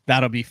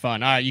 That'll be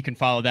fun. All right, you can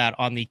follow that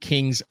on the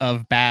Kings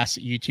of Bass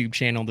YouTube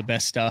channel. The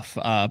best stuff,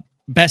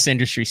 best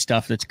industry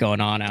stuff that's going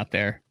on out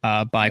there.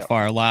 By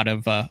far, a lot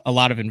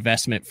of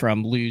investment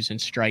from Luz and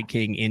Strike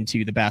King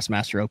into the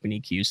Bassmaster Open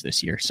EQs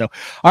this year. So,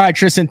 all right,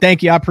 Tristan,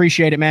 thank you. I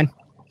appreciate it, man.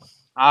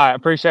 All right,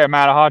 appreciate it,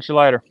 Matt. I'll hot you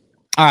later.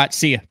 All right,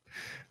 see you.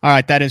 All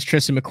right, that is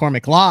Tristan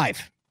McCormick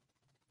live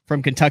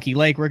from Kentucky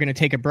Lake. We're going to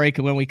take a break,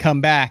 and when we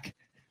come back,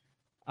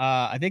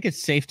 I think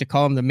it's safe to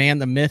call him the man,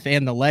 the myth,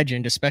 and the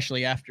legend,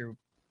 especially after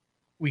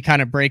we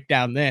kind of break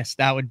down this.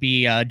 That would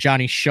be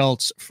Jonny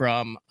Schultz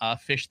from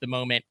Fish the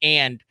Moment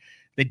and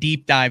the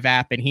Deep Dive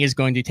app, and he is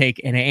going to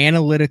take an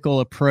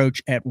analytical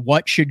approach at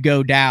what should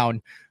go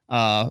down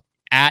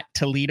at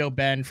Toledo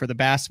Bend for the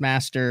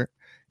Bassmaster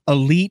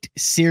Elite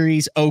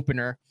Series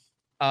opener.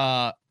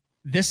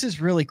 This is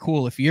really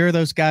cool. If you're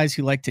those guys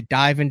who like to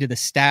dive into the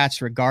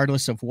stats,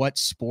 regardless of what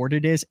sport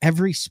it is,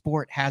 every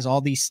sport has all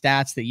these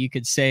stats that you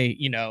could say,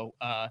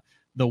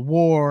 the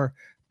WAR,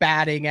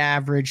 batting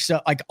average.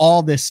 So like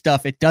all this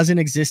stuff, it doesn't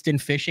exist in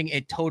fishing.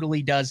 It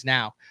totally does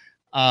now.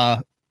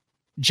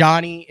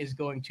 Jonny is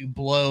going to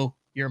blow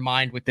your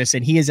mind with this.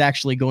 And he is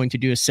actually going to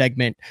do a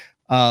segment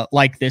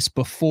like this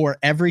before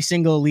every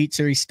single Elite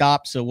Series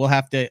stop. So we'll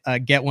have to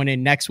get one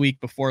in next week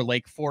before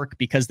Lake Fork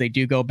because they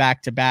do go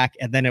back to back,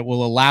 and then it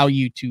will allow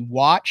you to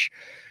watch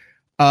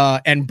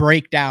and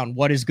break down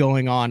what is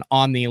going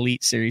on the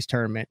Elite Series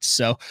tournament.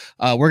 So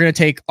we're going to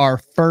take our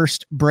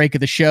first break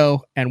of the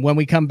show. And when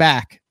we come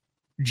back,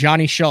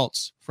 Jonny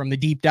Schultz from the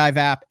Deep Dive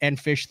app and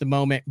Fish the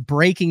Moment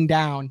breaking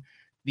down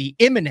the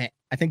imminent,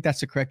 I think that's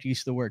the correct use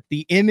of the word,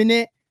 the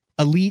imminent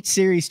Elite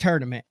Series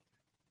tournament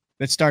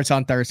that starts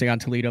on Thursday on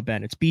Toledo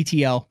Bend. It's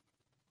BTL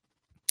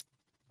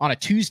on a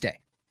Tuesday.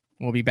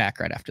 We'll be back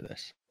right after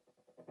this.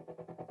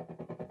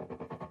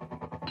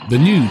 The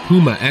new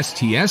Puma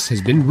STS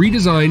has been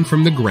redesigned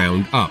from the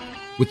ground up.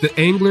 With the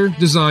angler,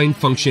 design,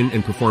 function,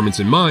 and performance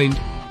in mind,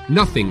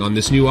 nothing on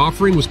this new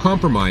offering was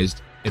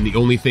compromised, and the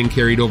only thing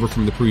carried over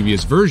from the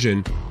previous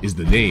version is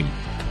the name.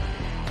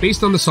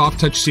 Based on the Soft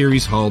Touch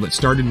series hull that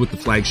started with the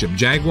flagship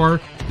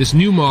Jaguar, this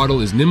new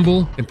model is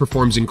nimble and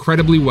performs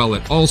incredibly well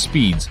at all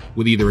speeds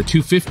with either a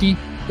 250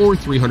 or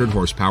 300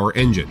 horsepower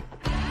engine.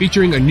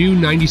 Featuring a new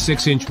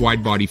 96-inch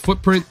wide-body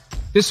footprint,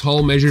 this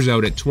hull measures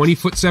out at 20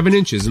 foot 7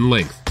 inches in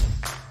length.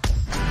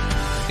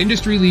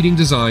 Industry-leading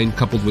design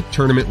coupled with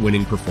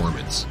tournament-winning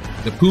performance.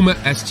 The Puma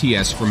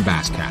STS from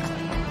Basscat.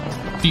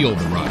 Feel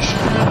the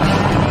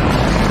rush.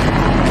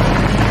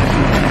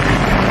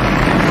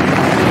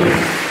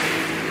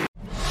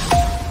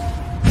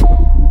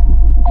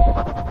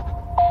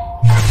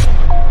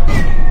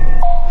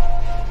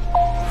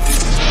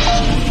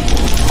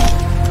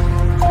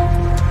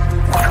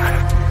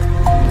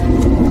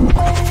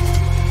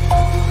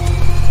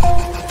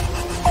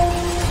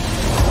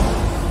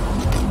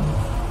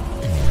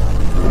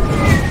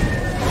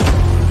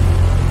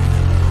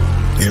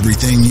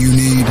 Everything you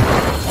need,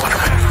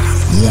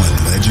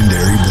 one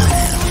legendary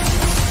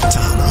brand.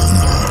 Top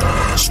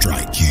on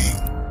Strike King.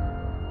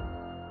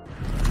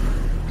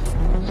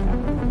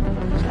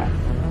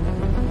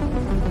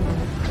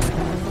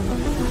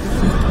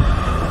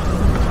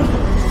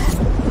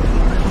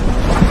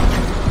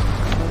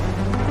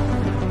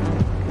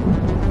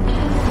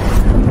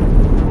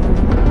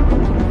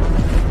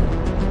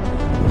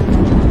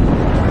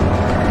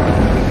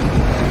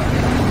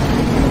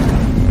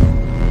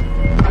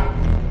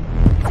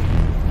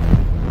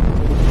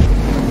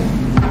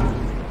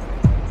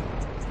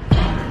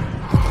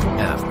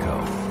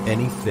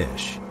 Any fish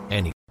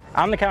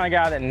I'm the kind of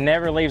guy that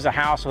never leaves the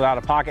house without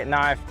a pocket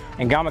knife,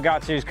 and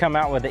Gamakatsu's come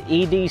out with the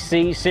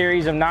EDC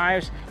series of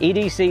knives.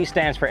 EDC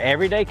stands for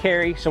everyday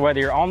carry, so whether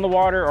you're on the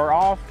water or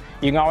off,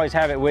 you can always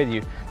have it with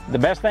you. The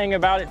best thing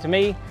about it to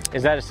me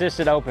is that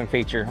assisted open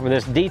feature. With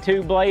this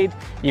D2 blade,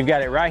 you've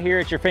got it right here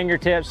at your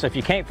fingertips, so if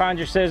you can't find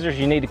your scissors,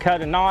 you need to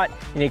cut a knot,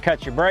 you need to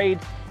cut your braid,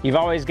 you've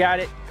always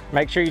got it.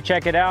 Make sure you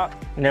check it out.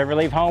 Never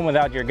leave home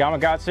without your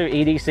Gamakatsu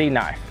EDC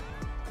knife.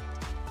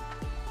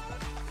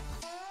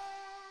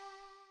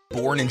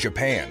 Born in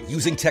Japan,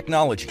 using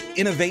technology,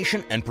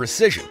 innovation, and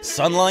precision,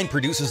 Sunline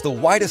produces the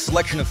widest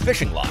selection of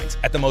fishing lines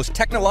at the most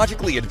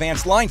technologically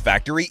advanced line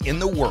factory in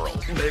the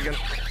world.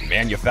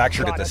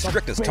 Manufactured at the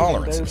strictest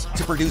tolerances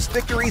to produce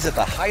victories at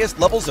the highest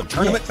levels of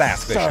tournament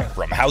bass fishing.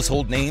 From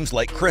household names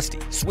like Christie,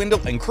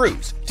 Swindle, and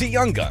Cruz, to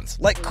young guns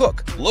like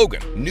Cook,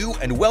 Logan, New,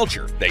 and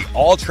Welcher, they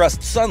all trust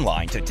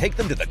Sunline to take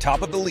them to the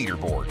top of the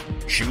leaderboard.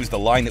 Choose the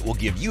line that will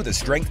give you the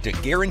strength to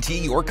guarantee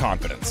your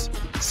confidence.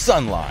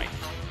 Sunline.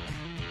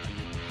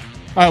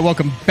 All right,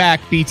 welcome back,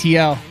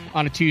 BTL,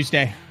 on a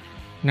Tuesday.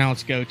 Now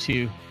let's go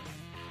to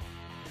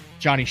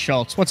Jonny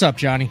Schultz. What's up,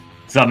 Johnny?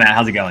 What's up, Matt?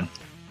 How's it going?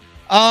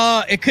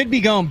 It could be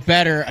going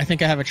better. I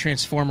think I have a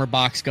transformer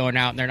box going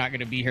out, and they're not going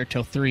to be here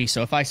till 3.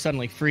 So if I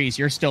suddenly freeze,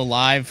 you're still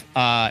live.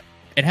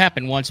 It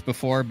happened once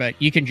before, but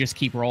you can just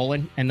keep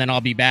rolling, and then I'll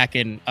be back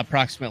in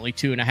approximately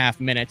 2.5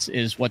 minutes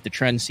is what the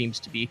trend seems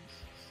to be.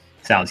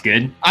 Sounds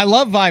good. I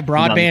love Vibe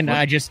broadband.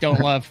 I just don't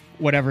love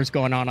whatever's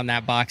going on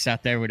that box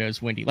out there when it was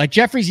windy. Like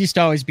Jeffries used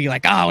to always be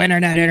like, "Oh,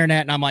 internet,"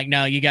 and I'm like,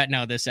 "No,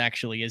 this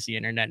actually is the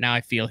internet." Now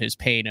I feel his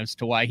pain as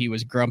to why he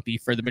was grumpy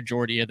for the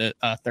majority of the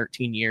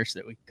 13 years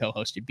that we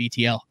co-hosted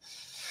BTL.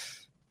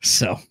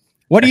 So,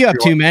 what are you up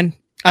to, man?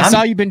 I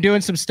saw you've been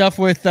doing some stuff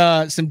with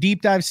some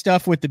deep dive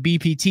stuff with the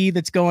BPT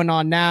that's going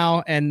on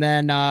now, and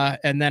then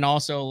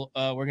also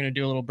we're gonna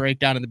do a little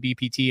breakdown of the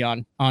BPT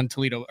on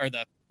Toledo, or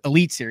the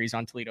Elite Series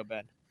on Toledo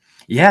Bend.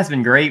 Yeah, it's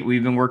been great.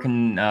 We've been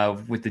working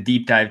with the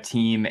deep dive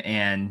team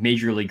and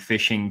Major League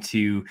Fishing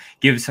to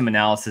give some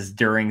analysis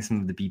during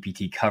some of the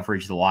BPT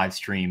coverage, the live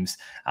streams,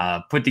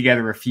 put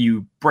together a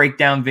few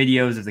breakdown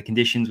videos of the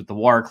conditions with the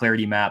water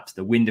clarity maps,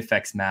 the wind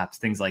effects maps,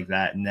 things like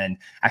that. And then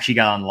actually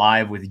got on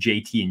live with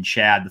JT and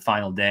Chad the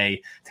final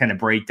day to kind of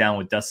break down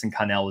what Dustin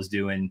Connell was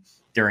doing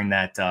during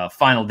that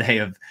final day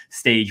of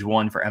stage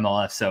 1 for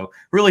MLF. So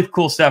really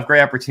cool stuff,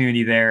 great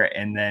opportunity there.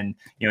 And then,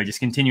 just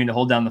continuing to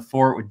hold down the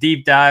fort with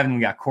deep dive, and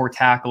we got core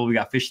tackle, we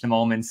got fish the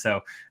moment.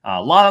 So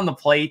a lot on the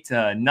plate,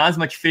 not as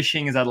much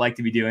fishing as I'd like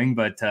to be doing,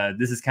 but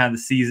this is kind of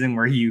the season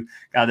where you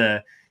got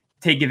to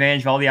take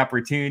advantage of all the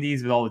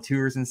opportunities with all the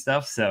tours and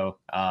stuff. So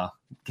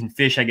can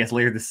fish, I guess,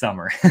 later this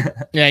summer.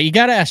 Yeah, you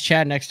got to ask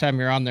Chad next time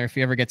you're on there if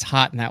he ever gets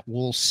hot in that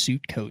wool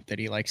suit coat that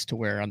he likes to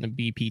wear on the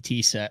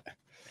BPT set.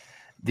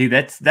 Dude,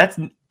 that's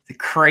a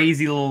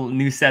crazy little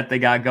new set they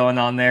got going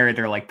on there.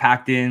 They're like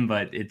packed in,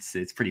 but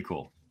it's pretty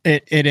cool.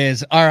 It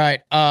is. All right.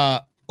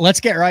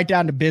 Let's get right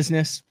down to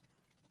business.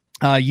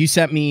 You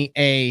sent me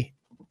a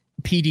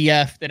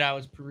PDF that I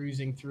was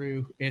perusing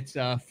through. It's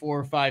 4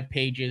 or 5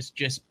 pages,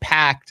 just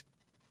packed,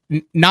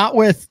 not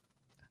with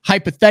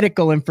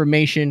hypothetical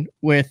information,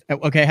 with,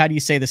 okay, how do you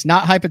say this?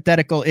 Not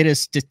hypothetical. It is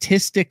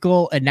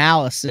statistical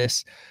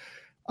analysis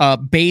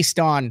based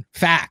on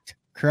fact,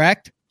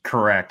 correct?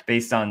 Correct.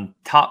 Based on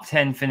top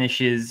 10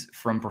 finishes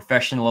from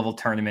professional level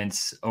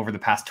tournaments over the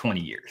past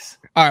 20 years.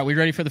 All right. We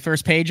ready for the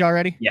first page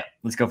already? Yeah,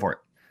 let's go for it.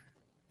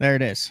 There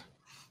it is.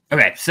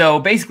 Okay.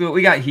 So basically what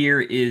we got here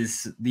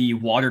is the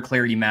water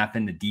clarity map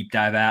in the deep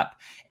dive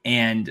app.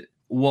 And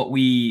what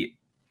we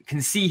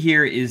can see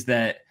here is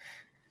that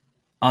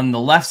on the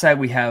left side,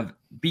 we have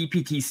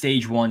BPT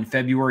stage 1,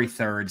 February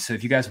 3rd. So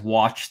if you guys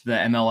watched the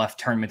MLF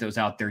tournament that was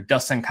out there,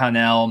 Dustin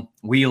Connell,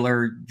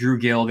 Wheeler, Drew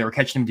Gill, they were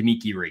catching them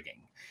Demiki rigging.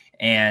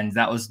 And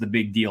that was the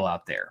big deal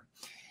out there.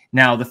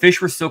 Now, the fish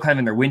were still kind of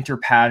in their winter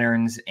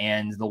patterns,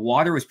 and the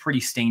water was pretty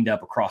stained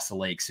up across the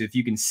lake. So if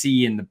you can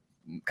see in the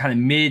kind of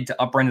mid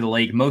to upper end of the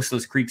lake, most of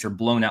those creeks are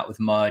blown out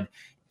with mud.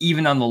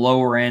 Even on the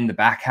lower end, the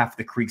back half of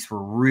the creeks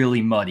were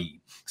really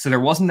muddy. So there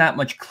wasn't that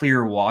much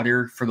clear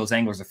water for those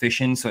anglers to fish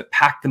in, so it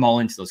packed them all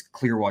into those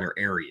clear water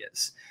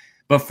areas.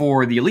 But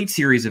for the Elite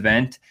Series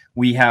event,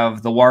 we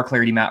have the water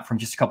clarity map from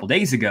just a couple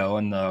days ago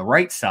on the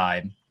right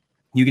side.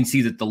 You can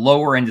see that the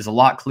lower end is a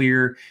lot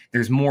clearer.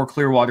 There's more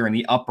clear water in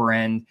the upper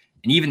end,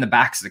 and even the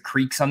backs of the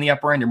creeks on the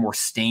upper end are more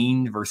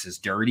stained versus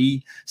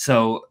dirty.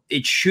 So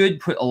it should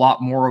put a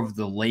lot more of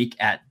the lake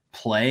at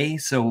play.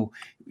 So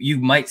you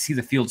might see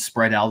the field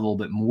spread out a little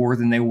bit more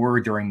than they were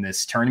during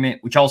this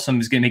tournament, which also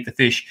is going to make the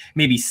fish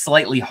maybe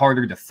slightly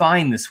harder to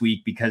find this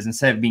week, because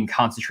instead of being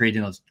concentrated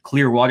in those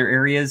clear water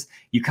areas,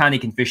 you kind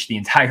of can fish the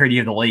entirety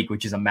of the lake,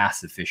 which is a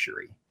massive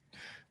fishery.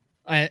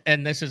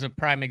 And this is a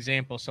prime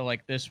example. So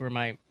like this, where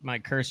my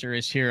cursor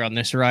is here on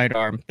this right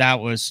arm, that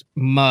was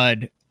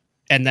mud,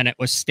 and then it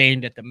was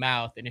stained at the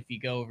mouth. And if you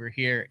go over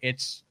here,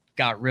 it's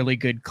got really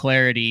good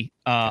clarity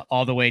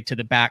all the way to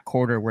the back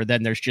quarter, where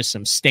then there's just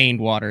some stained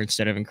water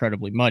instead of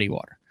incredibly muddy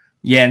water.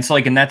 Yeah, and so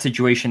like in that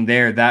situation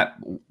there, that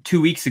 2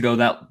 weeks ago,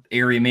 that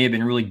area may have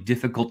been really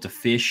difficult to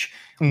fish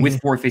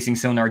with forward-facing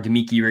sonar,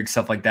 Demiki rig,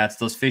 stuff like that.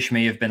 So those fish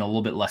may have been a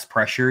little bit less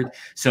pressured.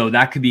 So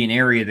that could be an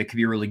area that could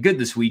be really good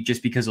this week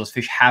just because those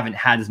fish haven't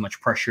had as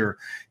much pressure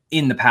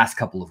in the past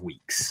couple of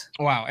weeks.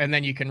 Wow. And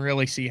then you can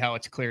really see how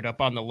it's cleared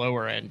up on the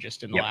lower end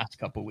just in the last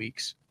couple of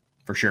weeks.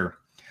 For sure.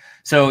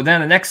 So then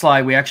on the next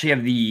slide, we actually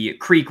have the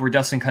creek where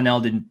Dustin Connell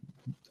did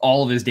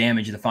all of his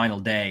damage the final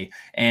day.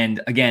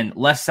 And again,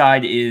 left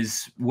side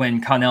is when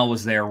Connell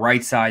was there,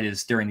 right side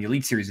is during the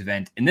Elite Series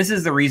event. And this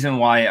is the reason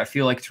why I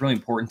feel like it's really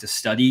important to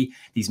study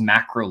these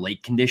macro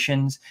lake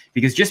conditions,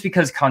 because just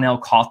because Connell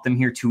caught them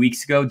here 2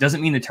 weeks ago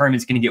doesn't mean the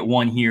tournament's going to get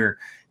one here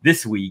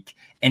this week.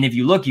 And if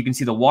you look, you can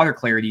see the water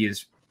clarity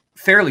is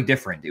fairly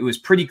different. It was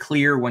pretty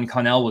clear when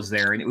Connell was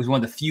there, and it was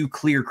one of the few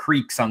clear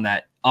creeks on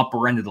that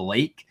upper end of the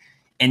lake.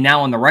 And now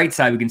on the right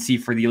side, we can see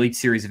for the Elite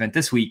Series event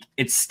this week,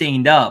 it's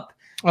stained up.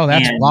 Oh,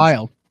 that's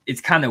wild. It's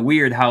kind of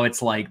weird how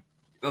it's like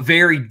a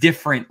very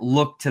different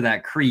look to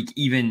that creek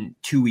even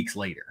 2 weeks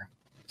later.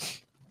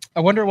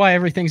 I wonder why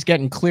everything's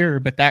getting clearer,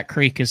 but that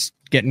creek is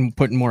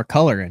putting more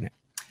color in it.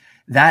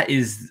 That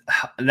is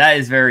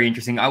very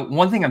interesting.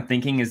 One thing I'm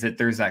thinking is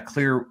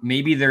that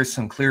maybe there's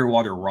some clear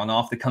water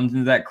runoff that comes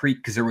into that creek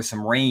because there was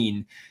some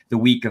rain the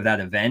week of that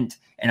event.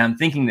 And I'm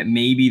thinking that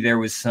maybe there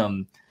was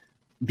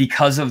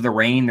because of the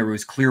rain, there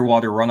was clear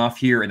water runoff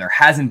here and there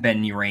hasn't been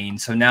any rain.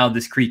 So now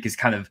this creek is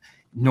kind of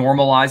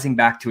normalizing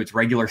back to its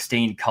regular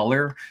stained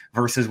color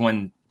versus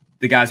when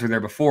the guys were there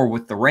before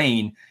with the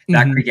rain,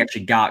 that creek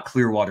actually got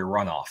clear water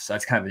runoff. So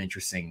that's kind of an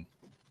interesting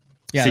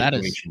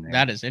situation.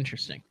 That is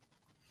interesting.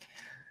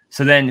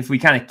 So then if we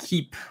kind of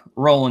keep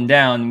rolling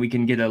down, we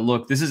can get a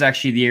look. This is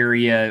actually the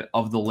area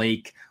of the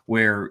lake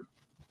where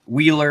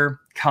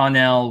Wheeler,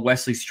 Connell,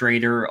 Wesley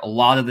Strader, a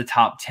lot of the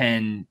top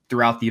 10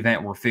 throughout the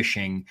event were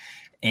fishing.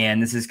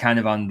 And this is kind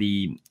of on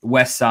the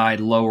west side,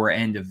 lower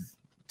end of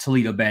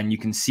Toledo Bend. You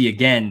can see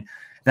again,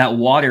 that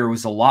water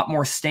was a lot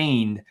more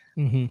stained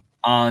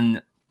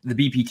on the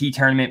BPT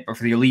tournament, but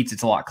for the elites,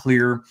 it's a lot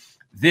clearer.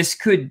 This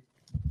could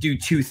do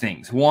two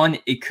things. One,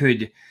 it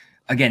could,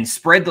 again,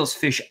 spread those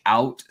fish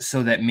out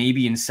so that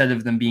maybe instead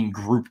of them being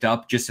grouped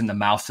up just in the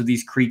mouths of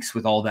these creeks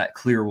with all that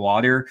clear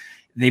water,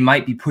 they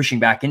might be pushing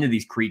back into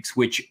these creeks,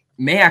 which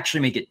may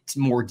actually make it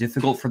more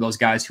difficult for those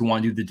guys who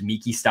want to do the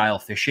Demiki style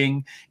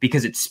fishing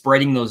because it's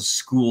spreading those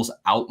schools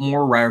out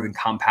more rather than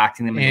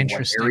compacting them in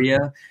one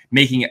area,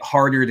 making it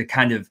harder to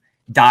kind of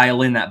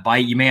dial in that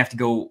bite. You may have to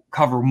go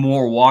cover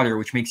more water,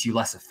 which makes you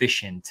less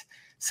efficient.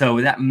 So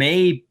that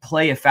may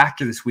play a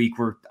factor this week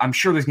where I'm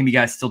sure there's going to be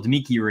guys still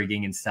Demiki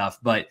rigging and stuff,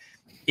 but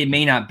it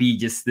may not be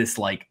just this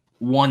like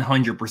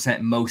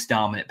 100% most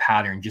dominant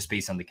pattern just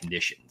based on the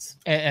conditions.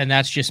 And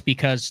that's just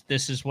because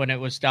this is when it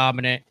was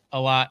dominant a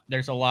lot.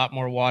 There's a lot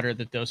more water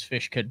that those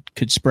fish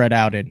could spread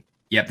out in.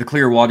 Yep, the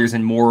clear water's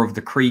in more of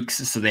the creeks,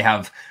 so they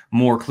have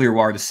more clear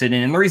water to sit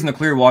in. And the reason the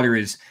clear water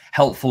is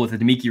helpful with the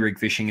Demiki rig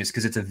fishing is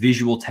because it's a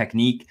visual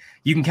technique.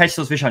 You can catch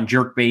those fish on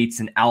jerk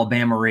baits and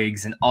Alabama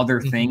rigs and other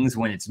things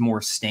when it's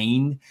more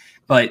stained,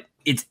 but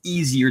it's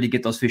easier to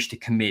get those fish to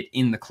commit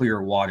in the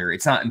clear water.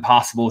 It's not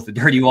impossible with the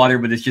dirty water,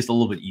 but it's just a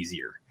little bit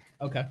easier.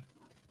 Okay.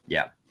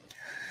 Yeah.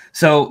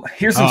 So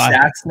here's some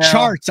stats now.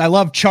 Charts. I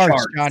love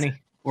charts, Johnny.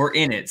 We're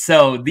in it.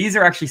 So these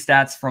are actually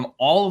stats from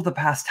all of the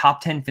past top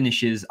 10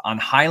 finishes on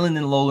highland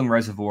and lowland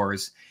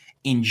reservoirs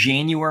in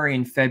January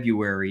and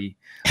February.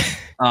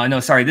 No,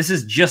 sorry. This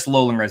is just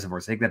lowland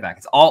reservoirs. Take that back.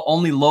 It's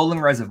only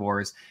lowland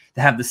reservoirs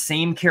that have the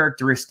same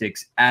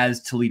characteristics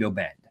as Toledo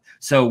Bend.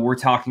 So we're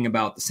talking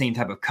about the same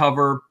type of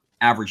cover,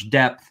 average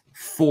depth,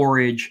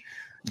 forage,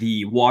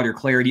 the water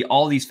clarity,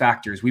 all these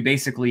factors. We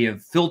basically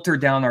have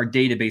filtered down our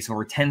database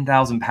over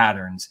 10,000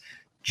 patterns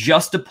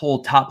just to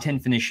pull top 10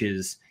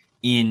 finishes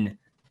in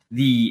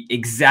the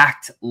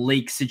exact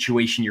lake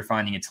situation you're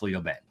finding at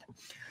Toledo Bend.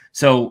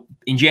 So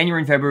in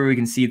January and February, we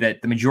can see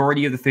that the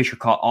majority of the fish are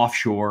caught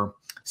offshore,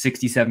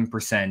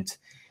 67%.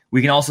 We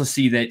can also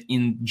see that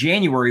in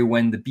January,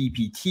 when the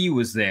BPT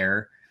was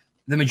there,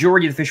 the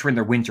majority of the fish were in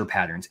their winter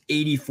patterns.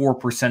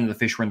 84% of the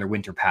fish were in their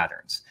winter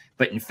patterns.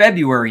 But in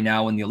February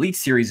now, when the Elite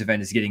Series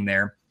event is getting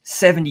there,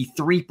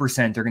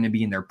 73% are going to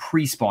be in their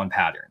pre-spawn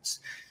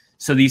patterns.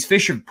 So these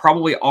fish have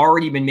probably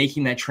already been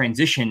making that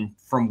transition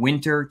from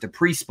winter to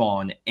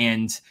pre-spawn,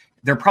 and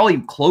they're probably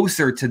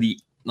closer to the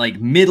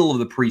middle of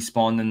the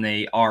pre-spawn than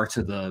they are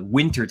to the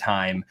winter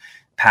time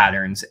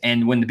patterns.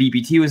 And when the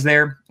BPT was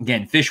there,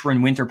 again, fish were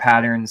in winter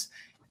patterns.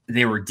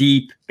 They were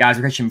deep. Guys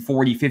were catching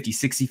 40, 50,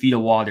 60 feet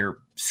of water,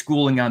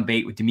 schooling on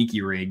bait with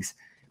Demiki rigs.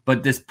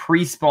 But this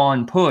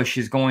pre-spawn push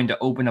is going to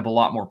open up a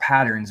lot more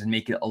patterns and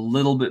make it a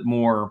little bit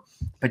more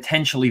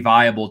potentially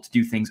viable to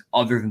do things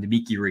other than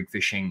Demiki rig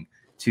fishing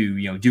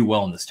to do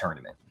well in this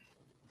tournament.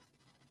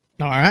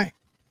 All right.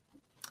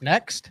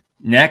 Next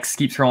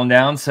keeps rolling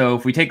down. So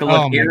if we take a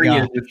look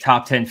areas with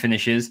top 10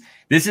 finishes,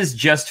 this is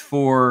just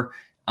for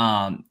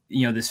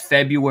this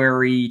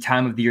February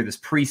time of the year, this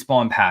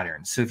pre-spawn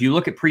pattern. So if you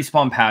look at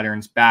pre-spawn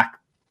patterns back,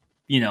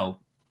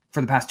 for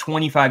the past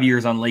 25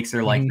 years on lakes that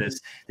are like this,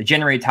 that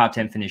generate top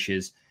 10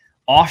 finishes,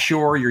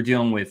 Offshore, you're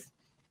dealing with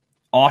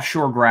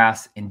offshore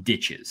grass and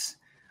ditches.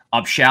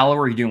 Up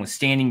shallower, you're dealing with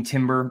standing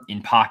timber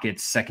in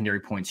pockets, secondary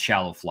points,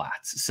 shallow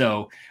flats.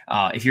 So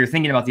if you're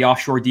thinking about the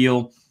offshore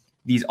deal,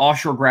 these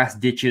offshore grass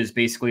ditches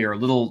basically are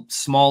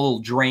small little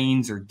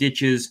drains or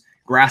ditches,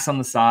 grass on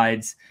the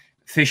sides.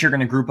 Fish are going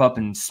to group up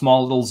in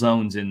small little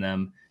zones in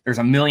them. There's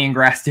a million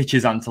grass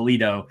ditches on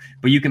Toledo,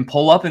 but you can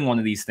pull up in one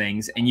of these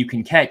things and you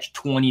can catch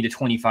 20 to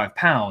 25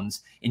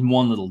 pounds in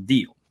one little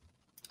deal.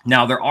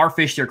 Now, there are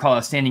fish that are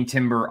called standing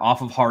timber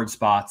off of hard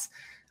spots.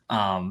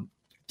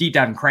 Deep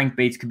diving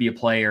crankbaits could be a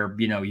player.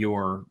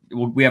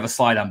 We have a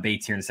slide on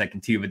baits here in a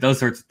second too, but those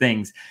sorts of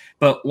things.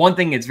 But one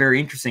thing that's very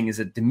interesting is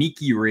that the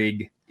Mickey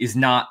rig is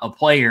not a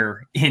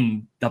player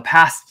in the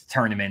past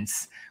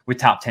tournaments with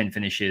top 10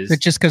 finishes.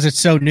 It's just because it's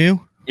so new?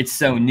 It's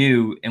so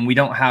new, and we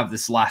don't have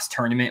this last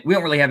tournament. We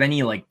don't really have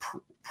any like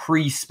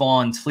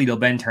pre-spawn Toledo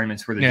Bend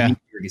tournaments where the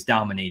Mickey rig is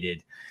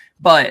dominated.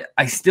 But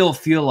I still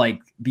feel like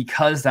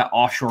because that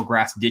offshore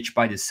grass ditch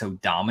bite is so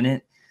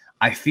dominant,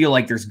 I feel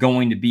like there's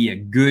going to be a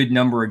good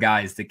number of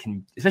guys that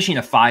can, especially in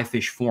a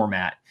 5-fish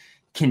format,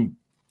 can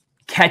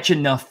catch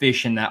enough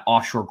fish in that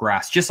offshore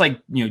grass. Just like,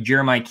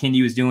 Jeremiah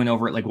Kindy was doing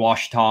over at Lake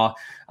Ouachita.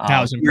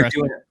 That was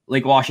impressive.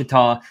 Lake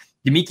Ouachita.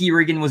 The Mickey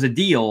rigging was a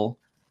deal,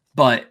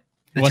 but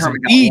the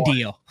tournament got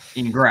deal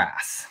in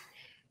grass.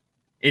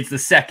 It's the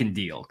second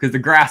deal because the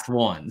grass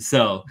won.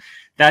 So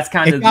that's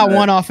kind of got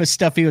one off of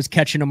stuff he was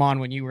catching them on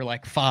when you were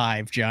like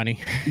 5, Johnny.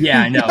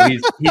 Yeah, I know.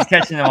 He's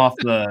catching them off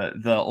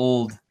the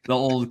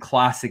old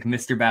classic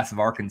Mr. Bass of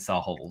Arkansas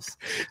holes.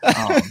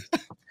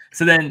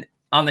 So then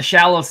on the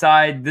shallow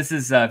side, this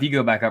is if you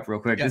go back up real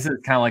quick, this is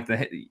kind of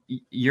like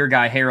your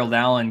guy Harold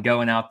Allen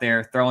going out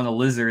there throwing a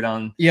lizard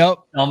on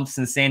stumps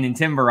and standing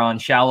timber on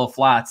shallow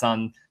flats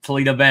on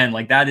Toledo Bend.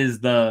 Like that is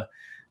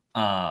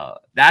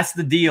that's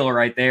the deal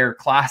right there.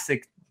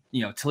 Classic,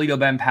 Toledo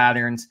Bend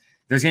patterns.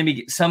 There's going to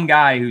be some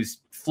guy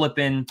who's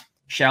flipping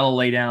shallow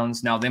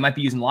laydowns. Now they might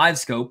be using live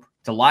scope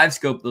to live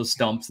scope those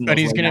stumps. But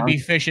he's going to be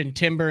fishing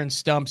timber and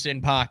stumps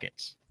in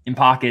pockets.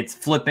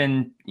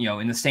 Flipping,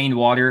 in the stained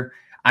water.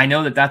 I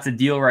know that that's a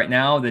deal right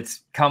now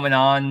that's coming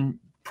on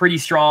pretty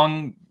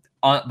strong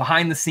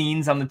behind the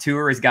scenes on the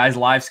tour is guys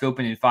live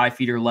scoping in 5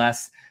 feet or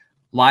less,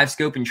 live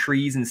scoping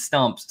trees and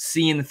stumps,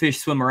 seeing the fish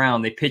swim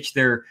around. They pitch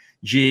their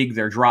jig,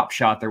 their drop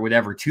shot, their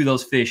whatever to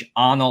those fish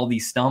on all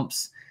these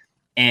stumps.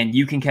 And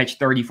you can catch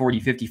 30, 40,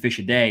 50 fish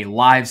a day,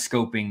 live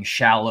scoping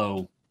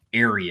shallow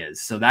areas.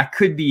 So that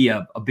could be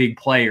a big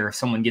player if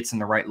someone gets in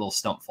the right little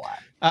stump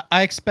flat.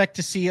 I expect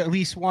to see at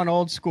least one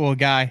old school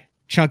guy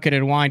chunking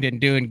and winding,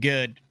 doing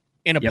good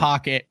in a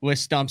pocket with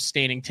stumps,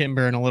 standing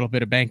timber, and a little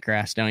bit of bank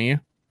grass, don't you?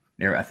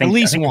 I think at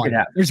least one.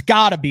 There's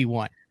got to be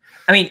one.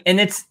 I mean, and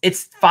it's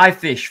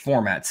 5-fish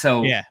format.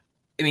 So, yeah.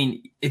 I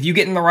mean, if you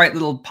get in the right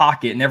little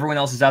pocket and everyone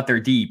else is out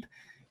there deep,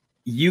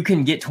 you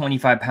can get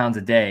 25 pounds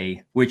a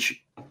day, which,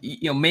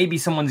 maybe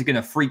someone's going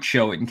to freak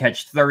show it and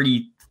catch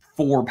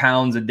 34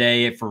 pounds a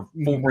day for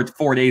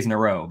 4 days in a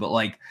row.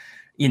 But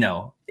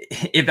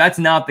if that's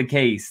not the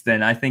case,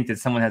 then I think that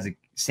someone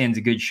stands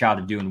a good shot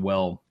of doing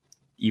well,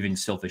 even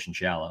still fishing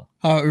shallow.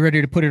 Are we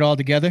ready to put it all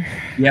together?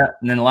 Yeah.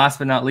 And then last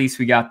but not least,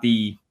 we got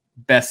the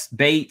best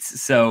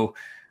baits. So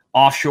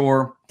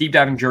offshore, deep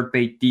diving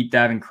jerkbait, deep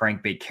diving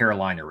crankbait,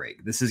 Carolina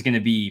rig. This is going to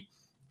be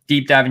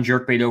deep diving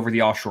jerkbait over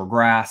the offshore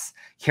grass,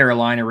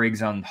 Carolina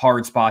rigs on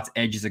hard spots,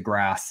 edges of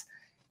grass,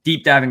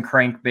 deep diving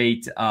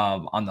crankbait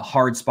on the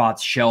hard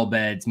spots, shell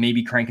beds,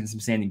 maybe cranking some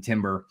standing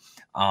timber.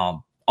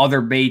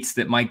 Other baits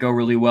that might go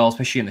really well,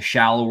 especially on the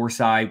shallower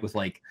side with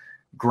like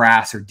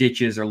grass or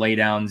ditches or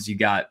laydowns. You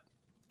got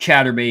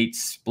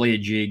chatterbaits,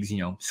 bladed jigs,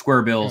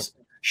 square bills,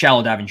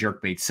 shallow diving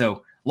jerkbaits.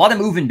 So a lot of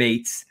moving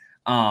baits.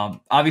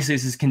 Obviously,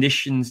 this is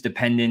conditions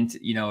dependent.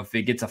 If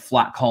it gets a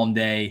flat, calm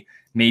day,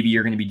 maybe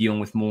you're going to be dealing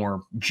with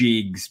more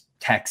jigs,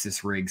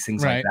 Texas rigs,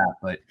 things like that.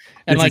 But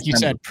like you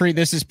said,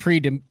 this is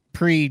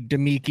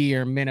pre-Demiki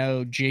or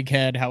minnow jig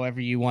head, however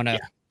you want to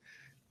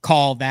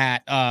call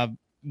that,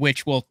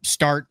 which will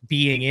start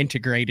being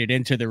integrated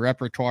into the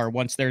repertoire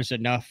once there's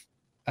enough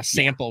a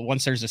sample,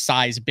 once there's a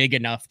size big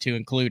enough to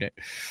include it.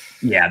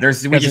 Yeah,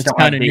 we just don't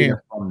have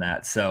data from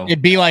that. So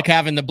it'd be like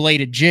having the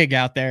bladed jig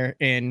out there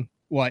in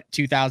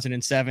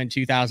 2007,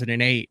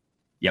 2008.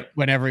 Yep.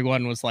 When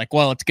everyone was like,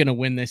 well, it's going to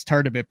win this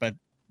tournament, but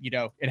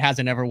it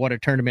hasn't ever won a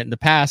tournament in the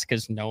past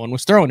because no one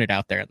was throwing it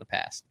out there in the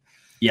past.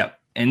 Yep.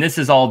 And this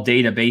is all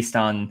data based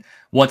on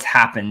what's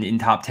happened in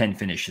top 10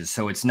 finishes.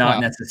 So it's not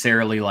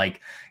necessarily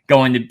like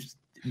going to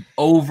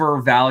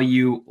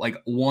overvalue like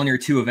one or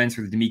two events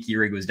where the Demiki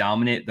rig was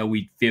dominant, though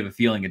we have a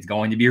feeling it's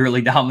going to be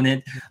really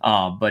dominant.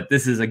 But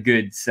this is a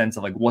good sense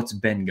of like what's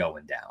been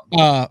going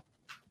down.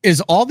 Is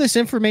all this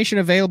information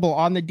available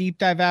on the Deep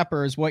Dive app,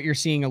 or is what you're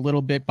seeing a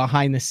little bit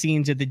behind the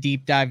scenes of the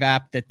Deep Dive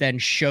app that then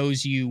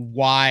shows you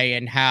why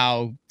and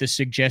how the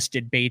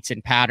suggested baits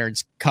and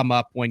patterns come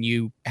up when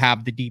you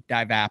have the Deep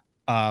Dive app,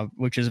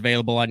 which is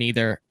available on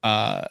either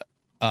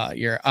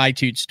your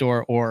iTunes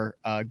store or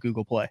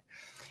Google Play?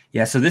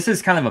 Yeah, so this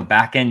is kind of a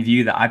back-end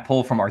view that I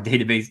pull from our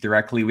database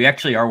directly. We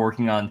actually are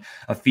working on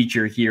a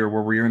feature here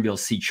where we're going to be able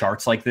to see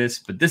charts like this,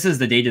 but this is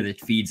the data that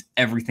feeds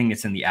everything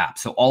that's in the app.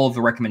 So all of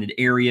the recommended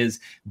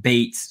areas,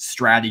 baits,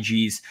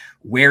 strategies,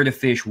 where to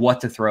fish, what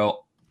to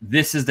throw.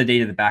 This is the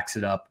data that backs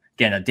it up.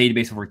 Again, a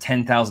database of over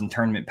 10,000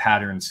 tournament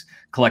patterns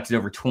collected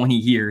over 20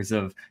 years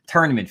of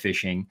tournament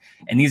fishing.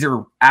 And these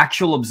are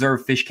actual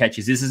observed fish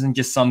catches. This isn't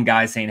just some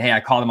guy saying, hey, I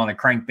caught him on a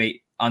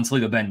crankbait on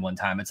Toledo Bend one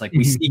time. It's like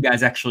we see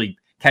guys actually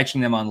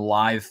catching them on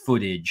live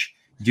footage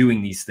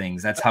doing these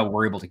things. That's how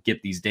we're able to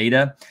get these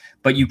data.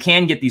 But you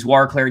can get these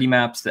water clarity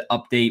maps that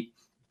update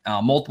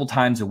multiple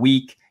times a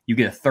week. You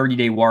get a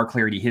 30-day water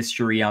clarity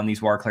history on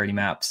these water clarity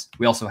maps.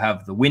 We also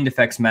have the wind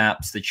effects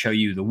maps that show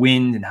you the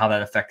wind and how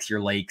that affects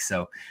your lake.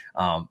 So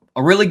a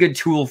really good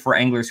tool for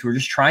anglers who are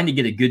just trying to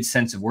get a good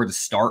sense of where to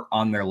start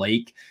on their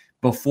lake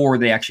before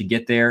they actually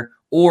get there.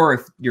 Or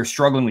if you're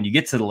struggling when you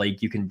get to the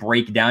lake, you can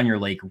break down your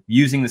lake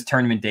using this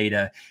tournament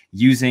data,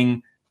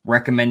 using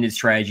recommended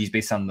strategies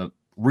based on the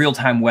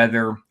real-time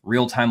weather,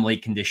 real-time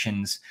lake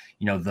conditions,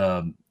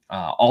 the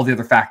all the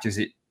other factors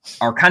that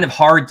are kind of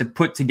hard to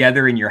put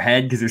together in your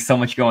head because there's so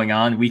much going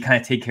on. We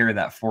kind of take care of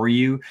that for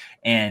you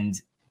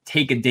and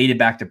take a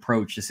data-backed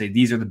approach to say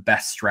these are the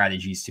best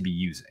strategies to be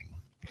using.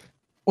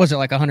 Was it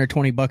like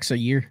 $120 a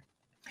year?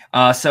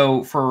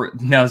 So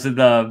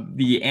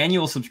the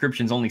annual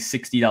subscription is only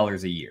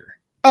 $60 a year.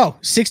 Oh,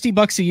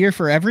 $60 a year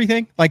for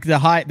everything? Like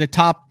the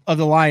top of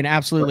the line,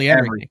 absolutely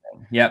everything.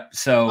 Yep.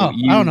 So I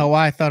don't know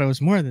why I thought it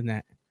was more than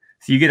that.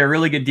 So you get a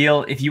really good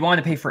deal. If you want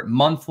to pay for it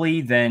monthly,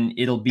 then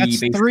it'll be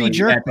basically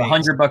at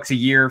 $100 a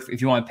year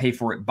if you want to pay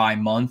for it by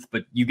month,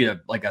 but you get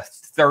a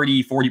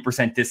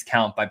 30-40%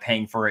 discount by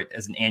paying for it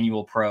as an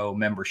annual pro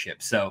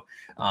membership. So,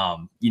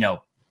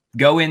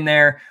 go in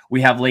there.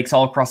 We have lakes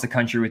all across the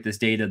country with this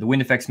data. The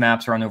wind effects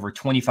maps are on over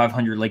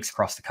 2,500 lakes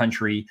across the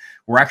country.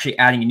 We're actually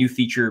adding a new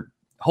feature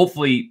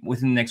hopefully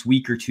within the next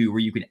week or two where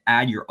you can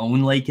add your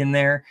own lake in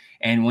there.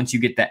 And once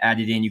you get that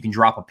added in, you can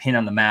drop a pin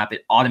on the map.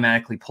 It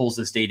automatically pulls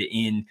this data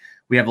in.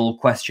 We have a little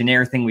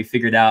questionnaire thing we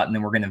figured out, and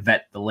then we're going to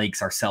vet the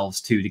lakes ourselves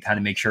too to kind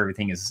of make sure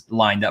everything is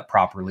lined up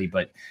properly.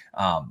 But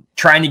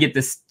trying to get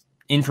this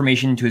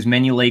information to as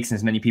many lakes and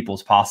as many people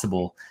as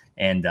possible.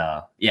 And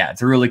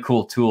it's a really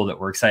cool tool that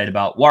we're excited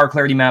about. Water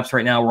clarity maps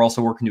right now, we're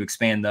also working to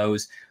expand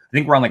those. I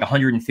think we're on like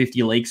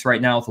 150 lakes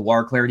right now with the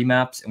water clarity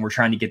maps, and we're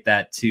trying to get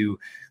that to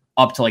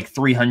up to like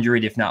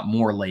 300, if not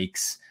more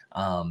lakes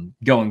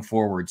going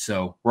forward.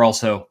 So we're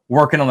also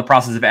working on the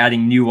process of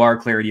adding new water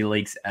clarity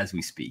lakes as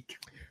we speak.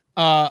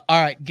 All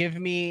right. Give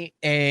me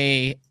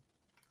a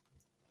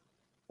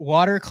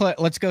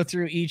let's go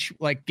through each,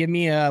 give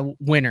me a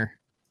winner,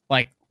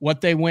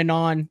 what they win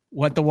on,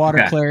 what the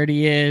water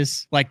clarity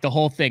is, the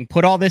whole thing.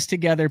 Put all this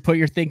together, put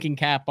your thinking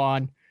cap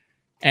on,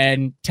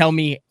 and tell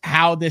me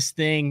how this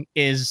thing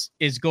is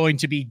going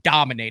to be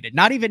dominated.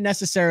 Not even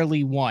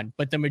necessarily won,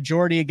 but the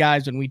majority of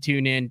guys, when we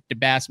tune in to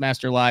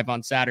Bassmaster Live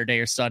on Saturday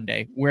or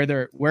Sunday,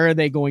 where are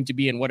they going to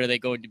be and what are they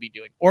going to be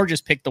doing? Or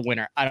just pick the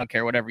winner. I don't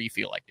care, whatever you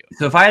feel like doing.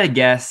 So if I had a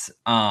guess,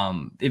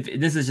 if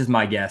this is just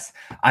my guess,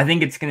 I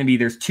think it's going to be,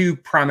 there's two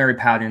primary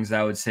patterns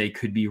that I would say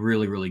could be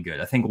really, really good.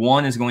 I think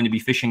one is going to be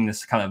fishing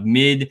this kind of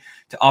mid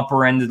to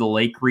upper end of the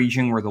lake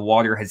region where the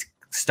water has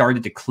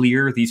started to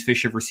clear. These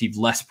fish have received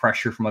less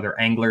pressure from other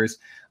anglers.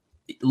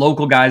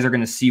 Local guys are going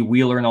to see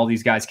Wheeler and all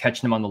these guys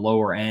catching them on the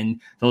lower end.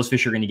 Those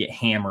fish are going to get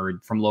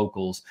hammered from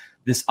locals.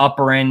 This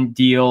upper end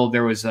deal,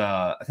 there was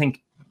I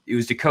think it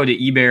was Dakota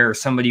Eber or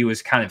somebody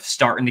was kind of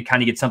starting to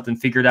kind of get something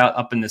figured out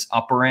up in this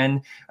upper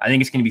end. I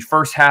think it's going to be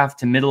first half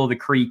to middle of the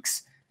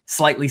creeks,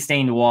 slightly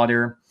stained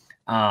water.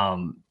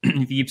 If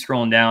you keep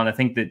scrolling down, I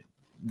think that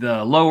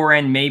the lower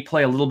end may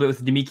play a little bit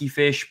with the Demiki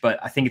fish, but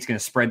I think it's going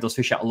to spread those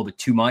fish out a little bit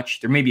too much.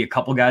 There may be a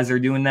couple guys that are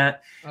doing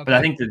that, but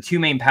I think the two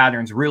main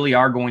patterns really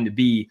are going to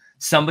be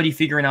somebody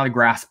figuring out a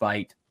grass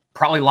bite,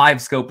 probably live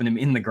scoping them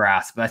in the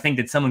grass. But I think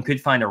that someone could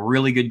find a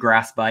really good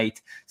grass bite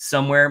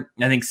somewhere.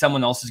 And I think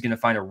someone else is going to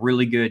find a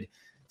really good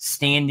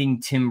standing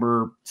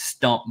timber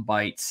stump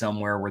bite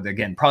somewhere where they're,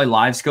 again, probably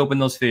live scoping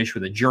those fish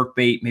with a jerk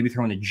bait, maybe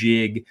throwing a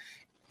jig.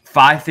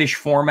 5-fish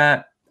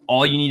format.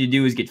 All you need to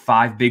do is get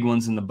 5 big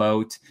ones in the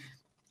boat.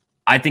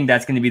 I think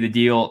that's going to be the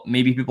deal.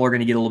 Maybe people are going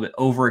to get a little bit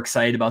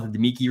overexcited about the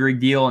Demiki rig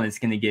deal, and it's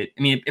going to get,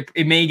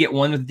 it may get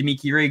one with the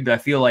Demiki rig, but I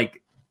feel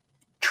like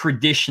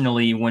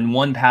traditionally when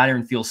one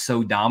pattern feels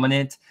so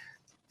dominant,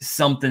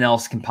 something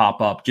else can pop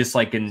up, just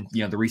like in,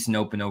 the recent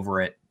open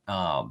over at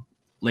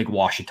Lake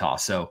OUACHITA.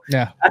 So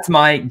that's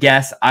my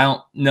guess. I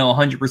don't know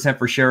 100%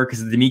 for sure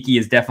because the Demiki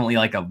is definitely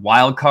like a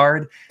wild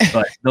card,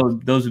 but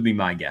those would be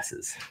my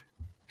guesses.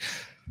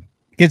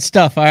 Good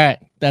stuff. All right.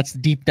 That's the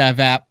Deep Dive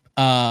app.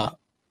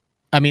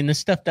 This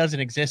stuff doesn't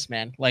exist,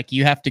 man.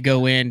 You have to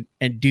go in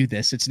and do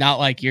this. It's not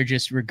like you're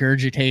just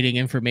regurgitating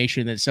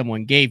information that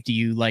someone gave to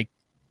you.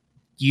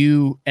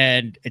 You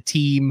and a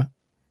team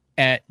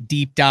at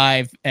Deep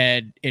Dive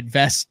and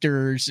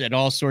investors and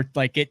all sorts,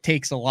 it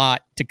takes a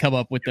lot to come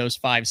up with those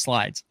 5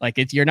 slides.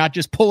 You're not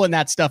just pulling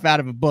that stuff out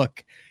of a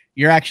book.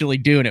 you're actually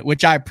doing it,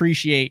 which I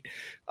appreciate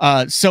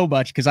so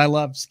much, because I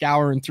love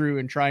scouring through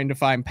and trying to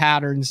find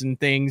patterns and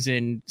things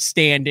and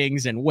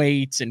standings and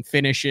weights and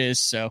finishes.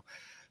 So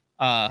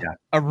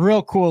a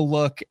real cool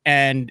look.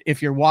 And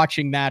if you're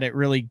watching that, it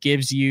really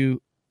gives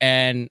you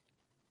an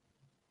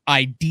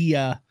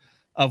idea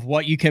of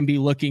what you can be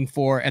looking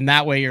for. And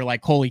that way you're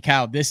like, holy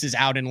cow, this is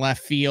out in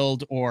left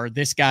field, or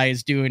this guy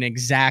is doing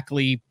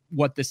exactly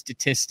what the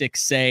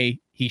statistics say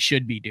he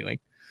should be doing.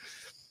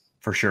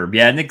 For sure.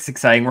 Yeah, and it's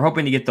exciting. We're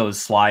hoping to get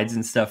those slides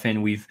and stuff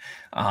in. We've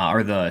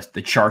or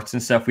the charts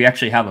and stuff. We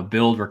actually have a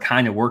build we're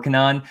kind of working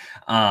on.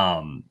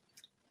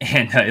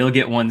 And it'll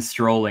get one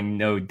strolling,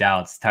 no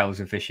doubts.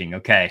 Tyler's fishing.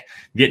 Okay.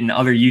 Getting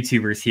other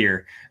YouTubers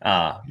here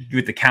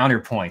with the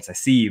counterpoints. I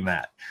see you,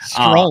 Matt.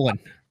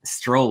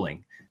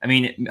 Strolling. I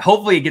mean,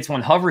 hopefully it gets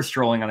one hover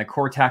strolling on a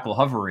core tackle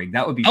hover rig.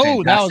 That would be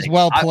fantastic. That was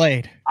well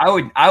played.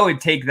 I would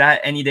take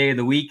that any day of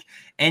the week.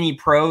 Any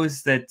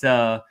pros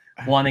that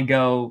want to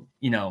go,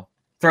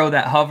 throw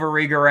that hover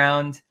rig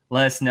around,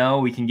 let us know.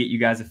 We can get you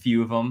guys a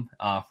few of them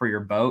for your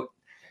boat.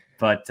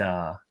 But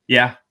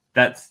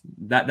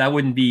that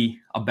wouldn't be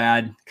a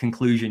bad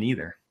conclusion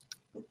either.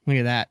 Look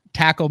at that.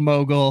 Tackle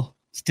mogul,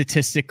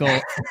 statistical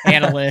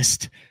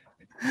analyst,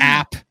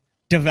 app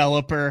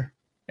developer,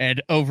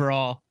 and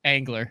overall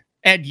angler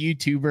and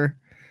YouTuber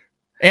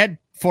and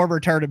former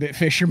tournament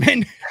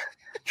fisherman.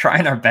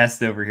 Trying our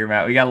best over here,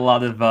 Matt. We got a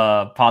lot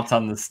of pots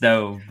on the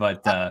stove,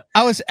 but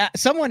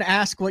someone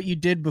asked what you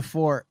did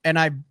before, and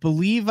I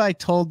believe I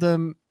told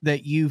them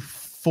that you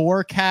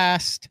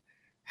forecast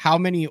how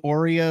many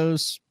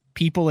Oreos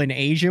people in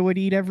Asia would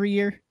eat every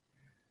year.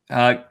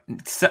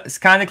 It's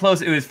kind of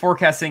close. It was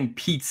forecasting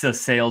pizza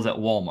sales at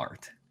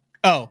Walmart.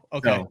 Oh,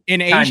 okay. So, in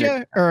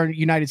Asia or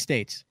United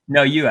States?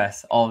 No,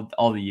 U.S.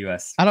 All the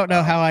U.S. I don't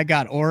know how I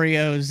got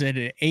Oreos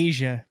in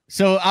Asia.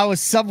 So I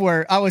was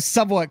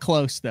somewhat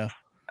close though.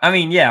 I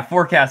mean, yeah,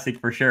 forecasting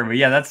for sure. But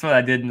yeah, that's what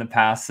I did in the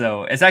past.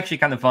 So it's actually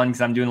kind of fun because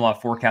I'm doing a lot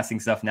of forecasting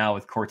stuff now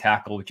with Core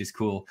Tackle, which is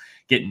cool.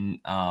 Getting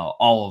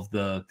all of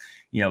the,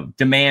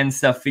 demand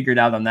stuff figured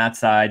out on that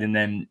side. And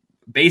then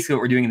basically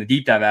what we're doing in the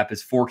Deep Dive app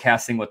is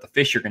forecasting what the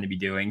fish are going to be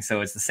doing.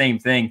 So it's the same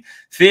thing.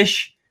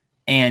 Fish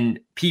and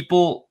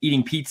people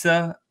eating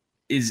pizza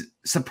is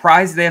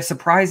surprised. They have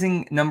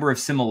surprising number of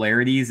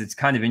similarities. It's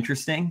kind of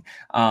interesting.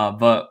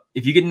 But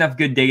if you get enough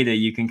good data,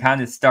 you can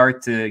kind of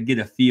start to get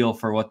a feel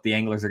for what the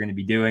anglers are going to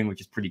be doing,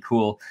 which is pretty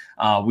cool.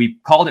 We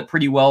called it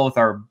pretty well with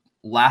our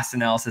last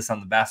analysis on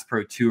the Bass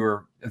Pro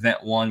Tour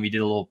Event 1. We did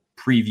a little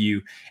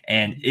preview,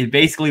 and it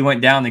basically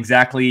went down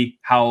exactly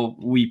how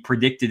we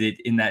predicted it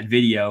in that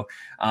video.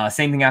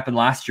 Same thing happened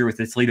last year with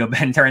the Toledo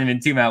Bend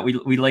tournament too, Matt.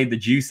 We laid the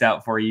juice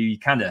out for you. You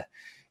kind of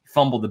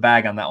fumbled the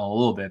bag on that one a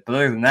little bit, but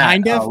other than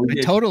that, we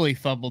totally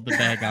fumbled the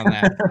bag on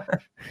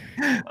that.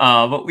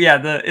 But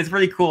yeah, it's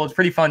really cool. It's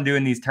pretty fun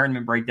doing these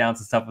tournament breakdowns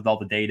and stuff with all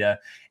the data,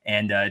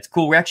 and it's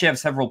cool. We actually have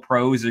several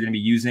pros that are going to be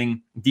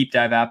using Deep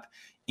Dive app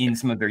in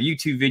some of their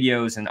YouTube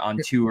videos and on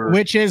tour,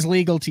 which is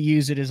legal to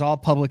use. It is all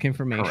public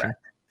information. Correct.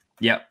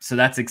 Yep. So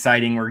that's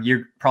exciting.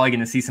 You're probably going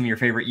to see some of your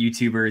favorite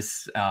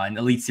YouTubers and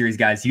Elite Series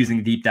guys using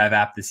the Deep Dive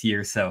app this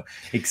year. So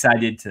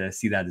excited to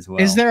see that as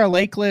well. Is there a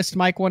lake list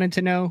Mike wanted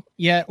to know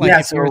yet?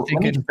 So let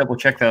me just double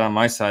check that on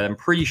my side. I'm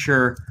pretty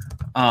sure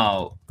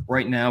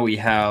right now we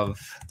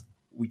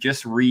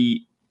just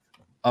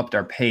upped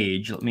our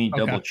page. Let me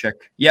double check.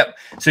 Yep.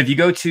 So if you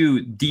go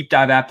to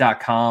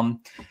deepdiveapp.com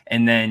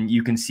and then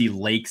you can see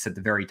lakes at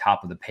the very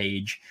top of the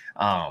page.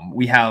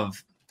 We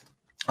have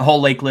a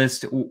whole lake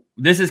list.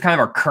 This is kind of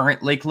our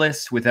current lake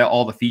list with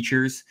all the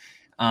features.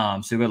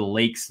 So go to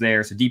lakes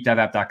there. So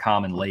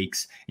deepdiveapp.com and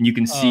lakes, and you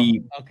can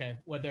see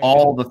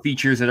all the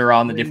features that are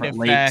on the different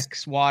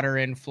lakes. Water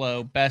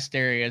inflow, best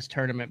areas,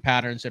 tournament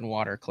patterns, and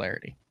water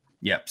clarity.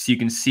 Yep. So you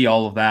can see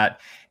all of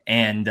that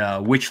and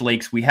which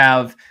lakes we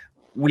have.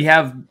 We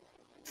have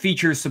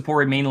features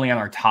supported mainly on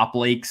our top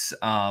lakes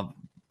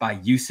by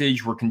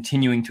usage. We're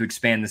continuing to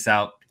expand this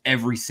out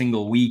every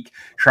single week,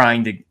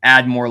 trying to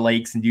add more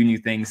lakes and do new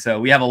things. So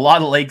we have a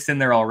lot of lakes in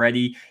there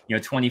already,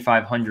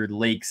 2,500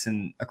 lakes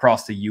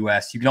across the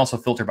US. You can also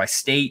filter by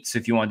state. So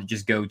if you want to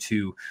just go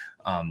to,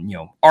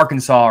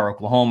 Arkansas or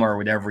Oklahoma or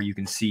whatever, you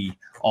can see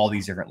all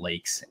these different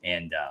lakes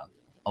and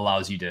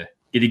allows you to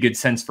get a good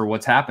sense for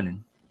what's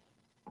happening.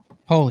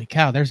 Holy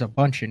cow. There's a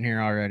bunch in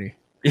here already.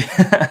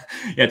 Yeah.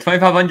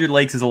 2,500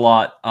 lakes is a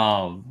lot.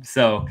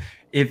 So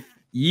if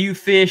you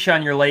fish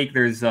on your lake,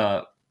 there's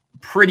a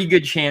pretty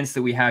good chance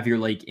that we have your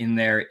lake in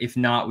there. If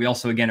not, we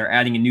also, again, are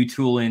adding a new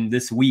tool in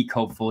this week,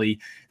 hopefully,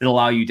 that'll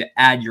allow you to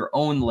add your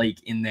own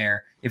lake in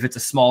there. If it's a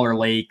smaller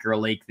lake or a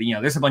lake that,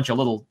 there's a bunch of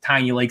little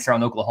tiny lakes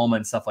around Oklahoma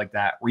and stuff like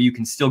that, where you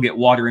can still get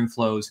water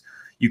inflows.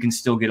 You can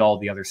still get all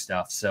the other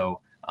stuff. So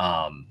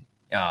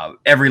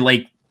every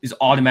lake is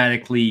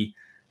automatically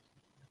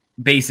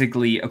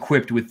basically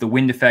equipped with the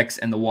wind effects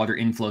and the water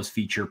inflows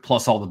feature,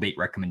 plus all the bait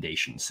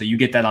recommendations. So you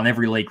get that on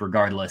every lake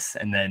regardless.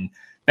 And then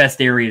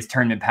best areas,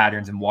 tournament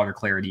patterns, and water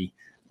clarity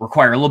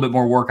require a little bit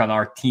more work on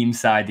our team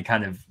side to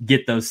kind of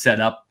get those set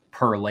up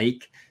per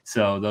lake.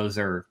 So those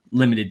are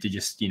limited to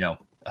just,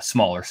 a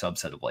smaller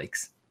subset of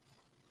lakes.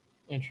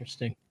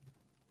 Interesting.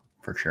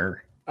 For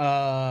sure.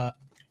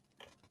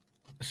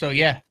 So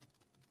yeah,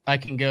 I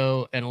can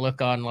go and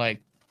look on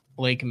like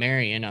Lake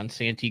Marion on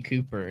Santee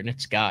Cooper, and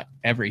it's got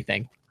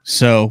everything.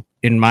 So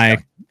in my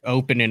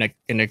open in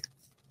a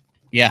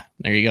yeah,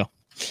 there you go.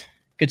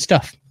 Good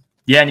stuff.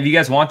 Yeah, and if you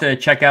guys want to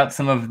check out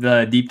some of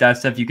the deep dive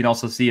stuff, you can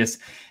also see us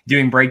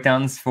doing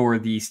breakdowns for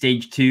the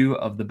stage 2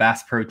 of the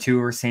Bass Pro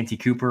Tour, Santee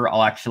Cooper.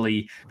 I'll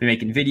actually be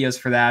making videos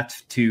for that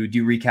to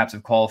do recaps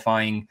of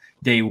qualifying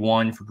day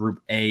 1 for Group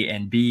A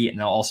and B,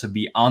 and I'll also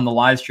be on the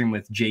live stream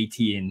with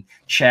JT and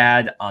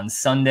Chad on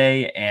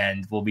Sunday,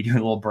 and we'll be doing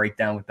a little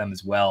breakdown with them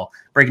as well,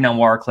 breaking down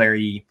water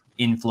clarity,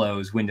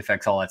 inflows, wind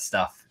effects, all that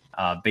stuff,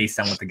 based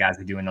on what the guys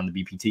are doing on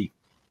the BPT.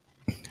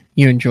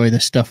 You enjoy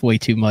this stuff way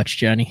too much,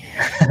 Johnny.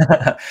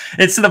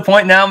 It's to the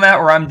point now, Matt,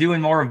 where I'm doing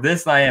more of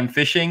this than I am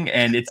fishing,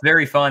 and it's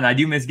very fun. I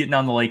do miss getting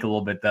on the lake a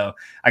little bit, though.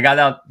 I got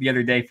out the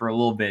other day for a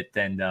little bit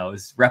and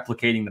was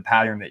replicating the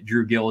pattern that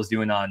Drew Gill is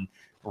doing on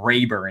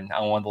Rayburn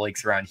on one of the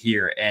lakes around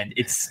here, and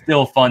it's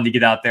still fun to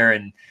get out there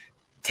and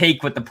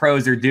take what the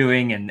pros are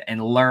doing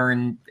and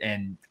learn,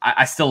 and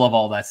I still love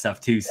all that stuff,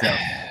 too. So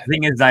the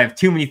thing is, I have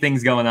too many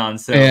things going on.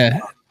 So yeah,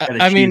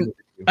 I mean,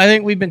 I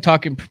think we've been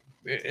talking –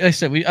 like I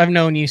said, I've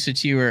known you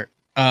since you were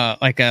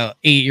like a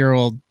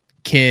 8-year-old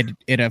kid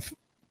in a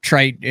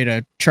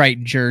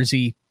Triton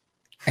jersey,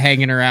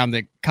 hanging around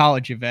the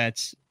college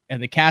events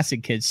and the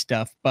casting kids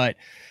stuff. But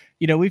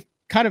you know, we've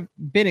kind of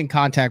been in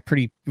contact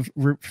pretty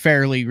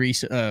fairly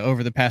recent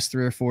over the past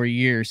 3 or 4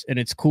 years, and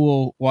it's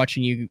cool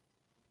watching you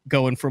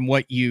going from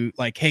what you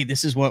like, hey,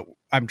 this is what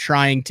I'm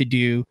trying to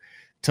do,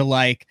 to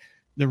like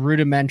the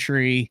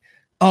rudimentary.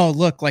 Oh,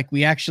 look, like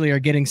we actually are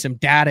getting some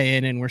data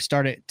in, and we're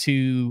starting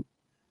to.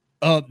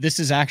 Oh, this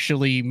is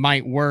actually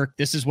might work.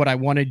 This is what I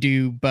want to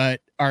do,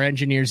 but our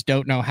engineers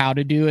don't know how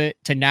to do it,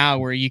 to now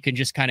where you can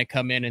just kind of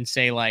come in and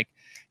say like,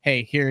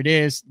 hey, here it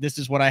is. This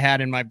is what I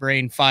had in my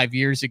brain 5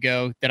 years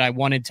ago that I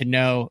wanted to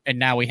know. And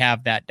now we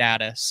have that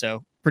data.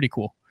 So pretty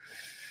cool.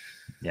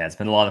 Yeah, it's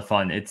been a lot of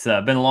fun. It's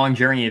been a long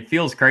journey. It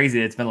feels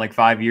crazy. It's been like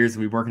 5 years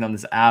we've been working on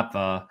this app,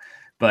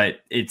 but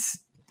it's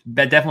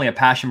definitely a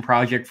passion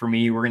project for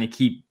me. We're going to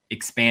keep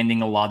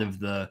expanding a lot of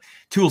the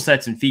tool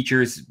sets and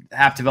features.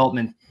 App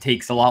development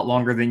takes a lot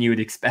longer than you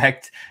would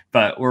expect,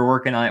 but we're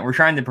working on it. We're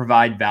trying to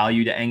provide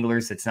value to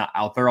anglers that's not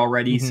out there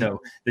already. Mm-hmm.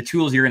 So the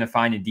tools you're going to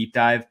find in Deep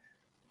Dive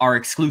are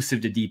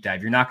exclusive to Deep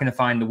Dive. You're not going to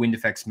find the wind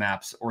effects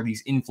maps or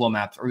these inflow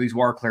maps or these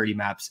water clarity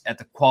maps at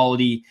the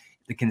quality,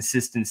 the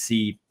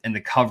consistency, and the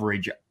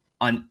coverage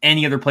on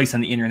any other place on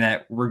the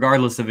internet,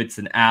 regardless if it's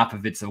an app,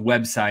 if it's a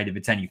website, if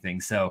it's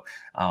anything. So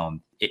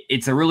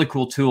it's a really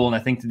cool tool. And I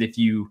think that if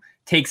you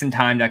take some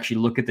time to actually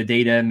look at the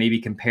data, maybe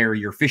compare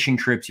your fishing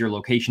trips, your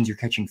locations you're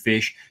catching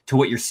fish to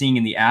what you're seeing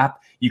in the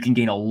app, you can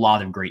gain a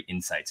lot of great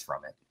insights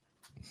from it.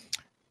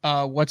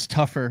 What's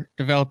tougher,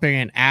 developing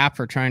an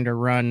app or trying to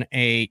run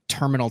a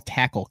terminal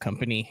tackle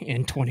company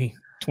in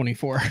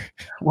 2024?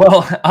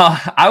 Well,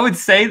 I would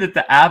say that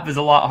the app is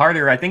a lot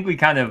harder. I think we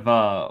kind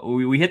of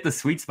we hit the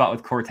sweet spot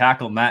with Core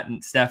Tackle. Matt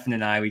and Stefan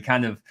and I, we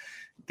kind of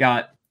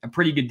got a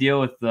pretty good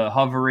deal with the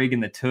hover rig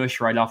and the tush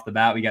right off the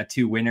bat. We got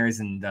 2 winners,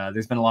 and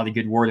there's been a lot of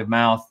good word of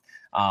mouth,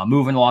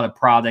 moving a lot of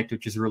product,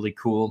 which is really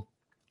cool.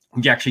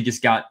 We actually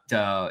just got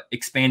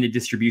expanded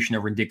distribution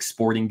over in Dick's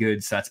Sporting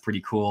Goods, so that's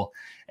pretty cool.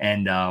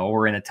 And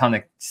we're in a ton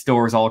of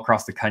stores all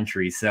across the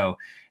country. So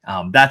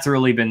that's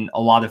really been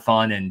a lot of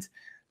fun. And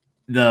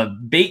the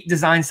bait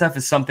design stuff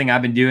is something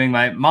I've been doing.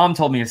 My mom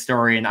told me a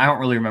story, and I don't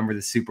really remember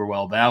this super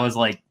well, but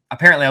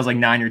apparently I was like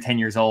 9 or 10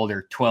 years old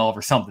or 12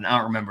 or something. I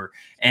don't remember.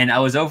 And I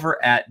was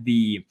over at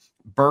the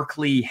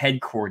Berkeley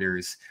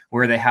headquarters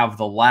where they have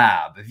the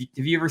lab.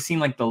 Have you ever seen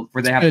like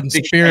where they have in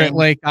Spirit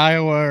Lake,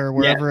 Iowa, or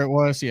wherever it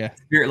was? Yeah.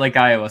 Spirit Lake,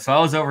 Iowa. So I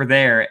was over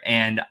there,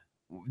 and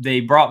they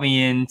brought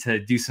me in to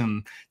do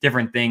some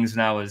different things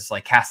when I was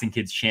like casting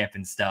kids champ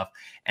and stuff.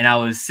 And I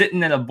was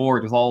sitting at a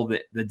board with all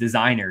the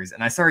designers,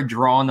 and I started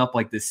drawing up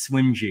like this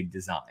swim jig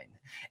design.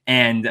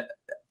 And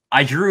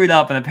I drew it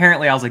up, and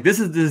apparently I was like, this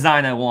is the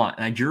design I want.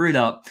 And I drew it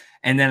up.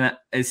 And then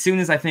as soon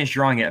as I finished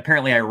drawing it,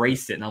 apparently I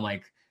erased it. And I'm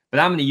like, but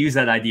I'm going to use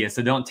that idea,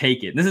 so don't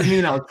take it. And this is me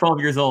when I was 12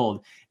 years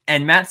old.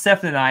 And Matt,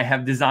 Stefan, and I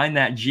have designed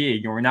that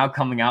jig, and we're now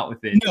coming out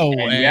with it. No and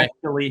way. We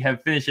actually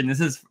have finished it.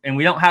 And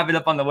we don't have it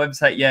up on the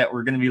website yet.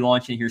 We're going to be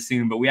launching it here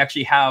soon. But we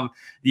actually have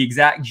the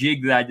exact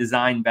jig that I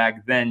designed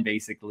back then,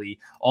 basically,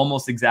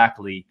 almost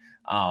exactly,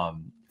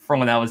 from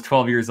when I was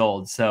 12 years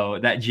old. So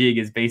that jig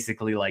is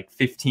basically like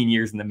 15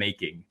 years in the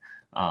making.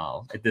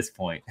 At this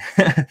point,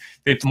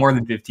 it's more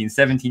than 15,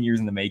 17 years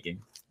in the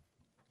making.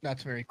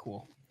 That's very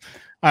cool.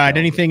 All right.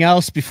 Anything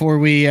else before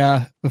we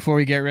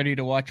get ready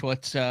to watch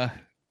what's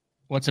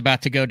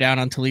about to go down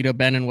on Toledo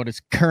Bend and what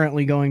is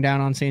currently going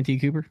down on Santee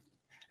Cooper?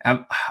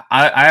 I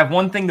have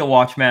one thing to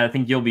watch, Matt. I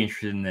think you'll be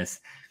interested in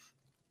this.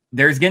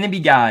 There's going to be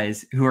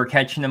guys who are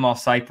catching them off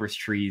cypress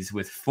trees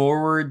with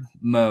forward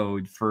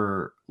mode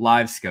for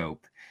live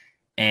scope.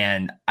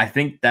 And I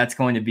think that's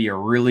going to be a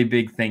really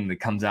big thing that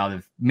comes out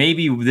of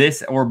maybe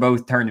this or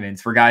both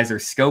tournaments, where guys are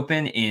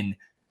scoping in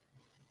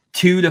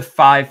 2 to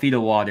 5 feet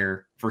of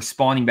water for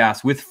spawning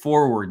bass with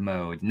forward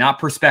mode, not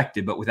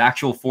perspective, but with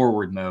actual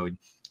forward mode,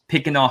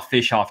 picking off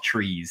fish off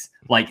trees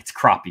like it's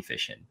crappie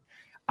fishing.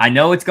 I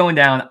know it's going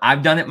down.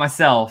 I've done it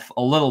myself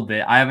a little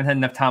bit. I haven't had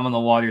enough time on the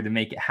water to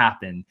make it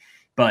happen,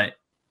 but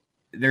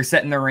they're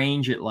setting the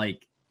range at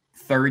like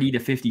 30 to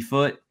 50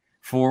 foot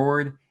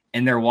forward,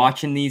 and they're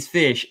watching these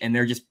fish and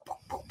they're just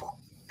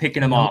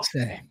picking them off.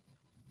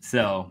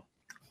 So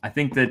I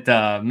think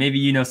that maybe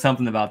you know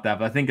something about that,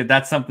 but I think that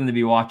that's something to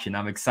be watching.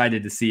 I'm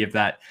excited to see if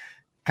that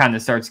kind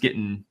of starts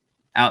getting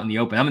out in the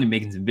open. I'm going to be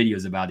making some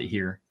videos about it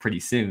here pretty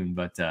soon,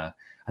 but I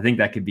think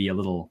that could be a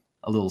little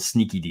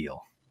sneaky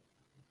deal.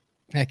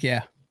 Heck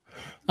yeah.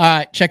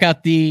 Check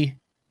out the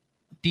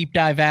Deep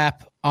Dive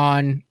app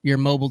on your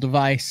mobile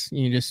device.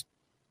 You just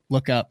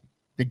look up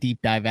the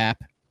Deep Dive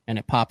app and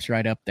it pops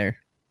right up there.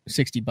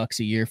 $60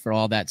 a year for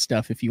all that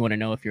stuff. If you want to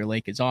know if your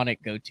lake is on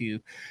it, go to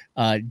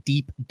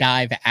Deep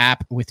Dive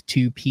app with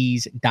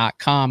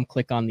 2ps.com.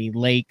 Click on the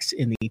lakes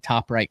in the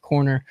top right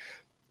corner.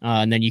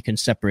 And then you can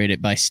separate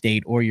it by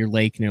state or your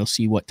lake, and it'll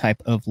see what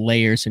type of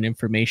layers and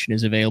information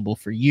is available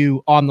for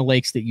you on the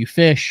lakes that you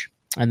fish.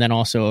 And then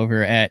also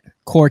over at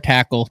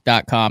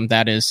coretackle.com.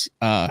 That is,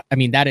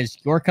 that is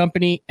your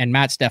company and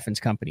Matt Steffen's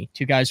company.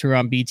 Two guys who are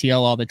on BTL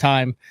all the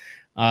time.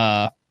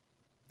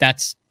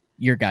 That's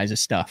your guys'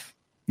 stuff.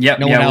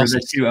 Yep. We're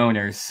the two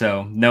owners.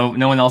 So no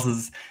one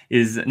else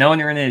is no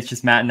owner in it. It's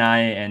just Matt and I,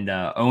 and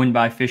owned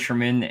by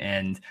fishermen,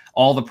 and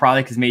all the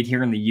product is made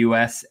here in the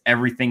US.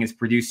 Everything is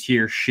produced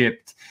here,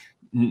 shipped.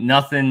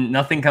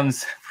 Nothing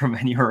comes from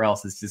anywhere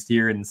else. It's just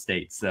here in the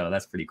States. So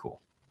that's pretty cool.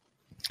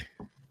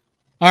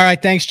 All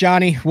right. Thanks,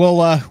 Johnny.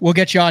 We'll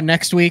get you on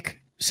next week.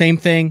 Same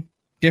thing,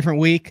 different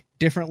week,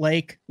 different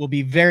lake. We'll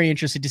be very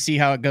interested to see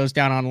how it goes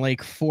down on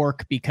Lake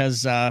Fork,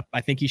 because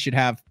I think you should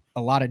have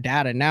a lot of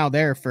data now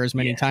there for as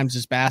many times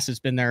as bass has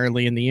been there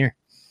early in the year.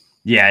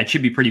 Yeah, it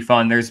should be pretty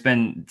fun. There's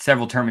been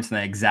several tournaments in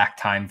that exact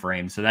time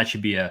frame, so that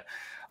should be a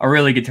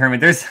really good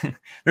tournament. There's going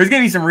to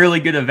be some really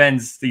good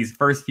events these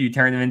first few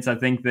tournaments. I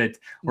think that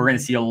we're going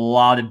to see a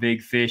lot of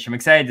big fish. I'm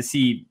excited to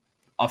see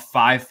a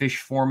 5-fish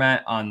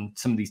format on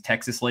some of these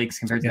Texas lakes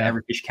compared to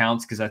every fish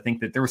counts, because I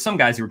think that there were some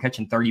guys who were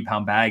catching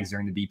 30-pound bags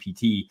during the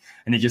BPT,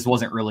 and it just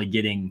wasn't really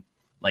getting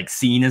like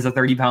seen as a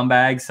 30-pound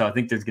bag. So I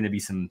think there's going to be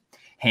some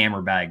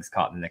hammer bags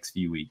caught in the next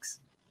few weeks.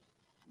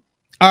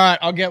 All right,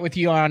 I'll get with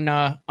you on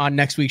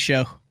next week's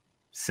show.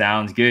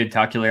 Sounds good.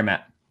 Talk to you later,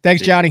 Matt.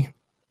 Thanks, Johnny.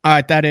 All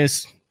right, that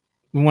is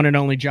the one and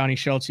only Jonny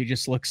Schultz, who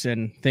just looks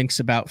and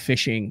thinks about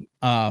fishing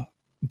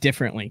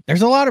differently.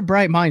 There's a lot of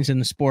bright minds in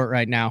the sport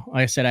right now.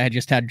 Like I said, I had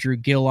just had Drew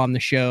Gill on the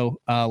show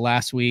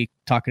last week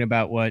talking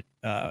about what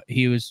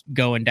he was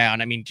going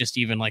down. I mean, just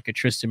even like a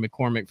Tristan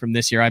McCormick from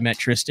this year. I met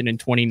Tristan in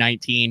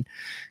 2019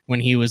 when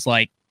he was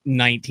like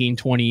 19,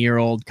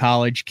 20-year-old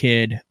college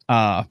kid.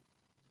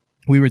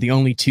 We were the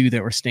only two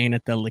that were staying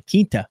at the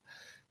OUACHITA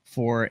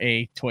for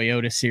a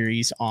Toyota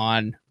series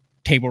on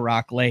Table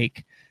Rock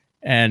Lake.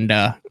 And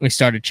we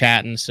started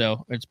chatting.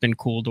 So it's been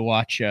cool to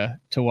watch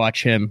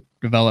him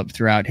develop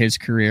throughout his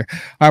career. All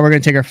right, we're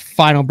going to take our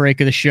final break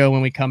of the show.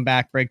 When we come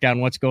back, break down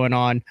what's going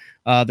on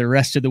the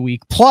rest of the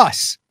week,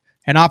 plus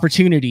an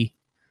opportunity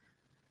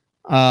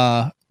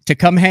to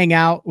come hang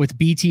out with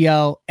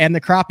BTL and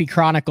the Crappie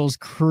Chronicles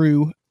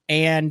crew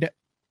and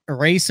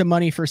raise some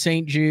money for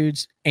St.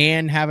 Jude's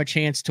and have a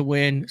chance to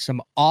win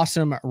some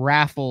awesome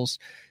raffles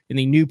in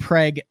the New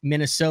Prague,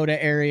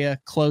 Minnesota area,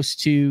 close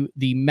to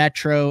the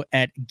Metro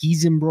at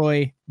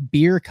Giesenbräu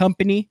Beer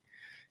Company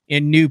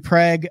in New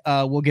Prague.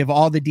 We'll give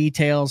all the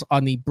details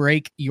on the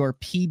Break Your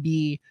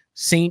PB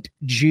St.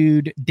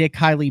 Jude Dick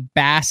Hiley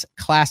Bass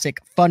Classic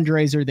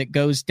fundraiser that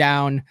goes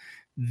down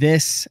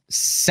this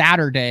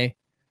Saturday,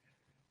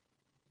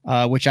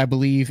 which I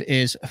believe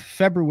is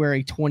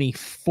February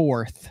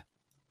 24th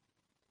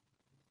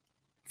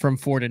from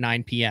 4 to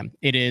 9 p.m.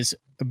 It is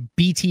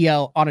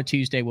BTL on a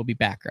Tuesday. We'll be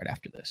back right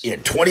after this.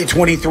 In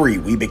 2023,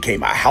 we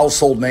became a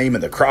household name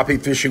in the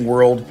crappie fishing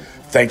world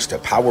thanks to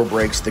Power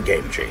Breaks, the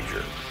game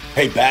changer.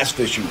 Hey, bass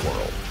fishing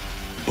world,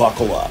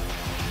 buckle up,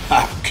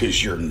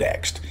 because you're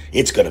next.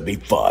 It's going to be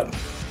fun.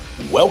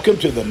 Welcome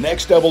to the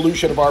next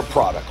evolution of our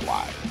product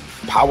line,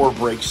 Power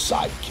Breaks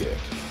Sidekick,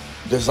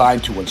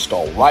 designed to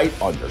install right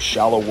on your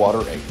shallow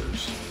water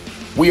acres.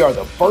 We are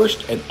the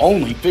first and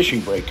only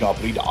fishing brake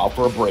company to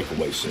offer a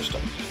breakaway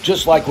system.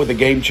 Just like with the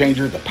Game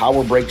Changer, the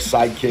Power Breaks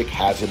Sidekick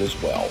has it as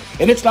well.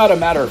 And it's not a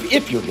matter of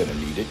if you're going to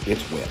need it,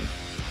 it's when.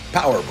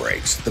 Power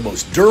Breaks, the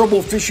most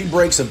durable fishing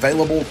brakes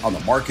available on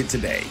the market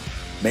today.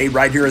 Made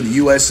right here in the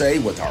USA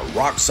with our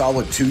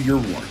rock-solid 2-year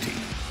warranty.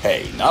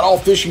 Hey, not all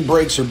fishing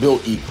brakes are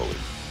built equally,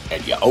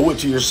 and you owe it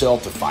to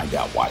yourself to find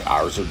out why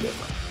ours are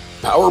different.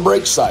 Power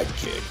Breaks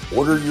Sidekick.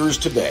 Order yours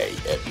today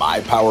at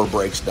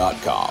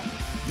mypowerbrakes.com.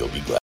 You'll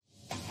be glad.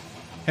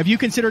 Have you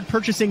considered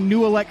purchasing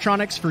new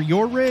electronics for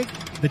your rig?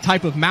 The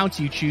type of mounts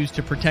you choose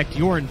to protect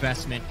your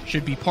investment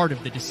should be part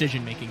of the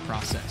decision-making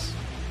process.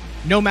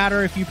 No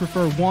matter if you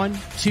prefer 1,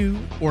 2,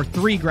 or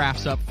 3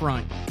 graphs up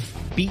front,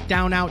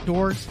 Beatdown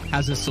Outdoors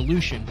has a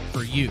solution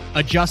for you.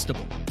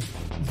 Adjustable,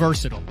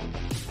 versatile,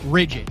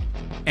 rigid,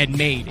 and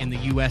made in the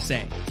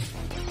USA.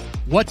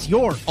 What's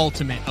your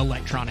ultimate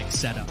electronic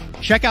setup?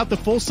 Check out the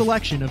full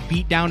selection of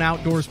Beatdown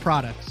Outdoors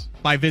products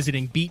by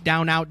visiting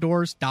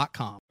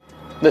beatdownoutdoors.com.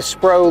 The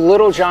Spro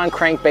Little John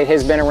crankbait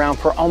has been around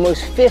for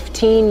almost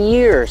 15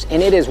 years,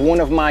 and it is one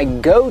of my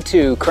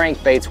go-to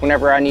crankbaits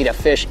whenever I need a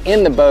fish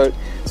in the boat,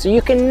 so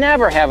you can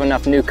never have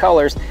enough new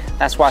colors.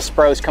 That's why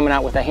Spro's coming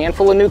out with a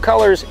handful of new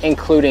colors,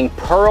 including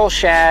Pearl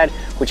Shad,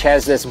 which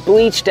has this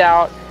bleached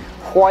out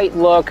white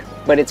look,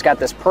 but it's got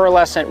this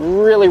pearlescent,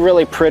 really,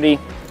 really pretty.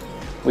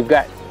 We've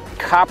got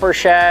Copper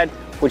Shad,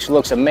 which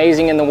looks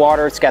amazing in the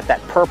water. It's got that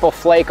purple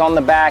flake on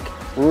the back,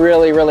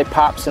 really, really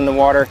pops in the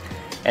water.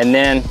 And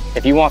then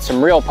if you want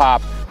some real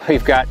pop,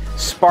 we've got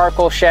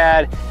Sparkle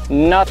Shad,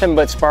 nothing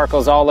but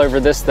sparkles all over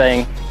this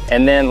thing.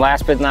 And then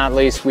last but not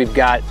least, we've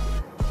got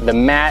the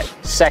Matte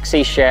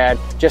Sexy Shad,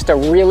 just a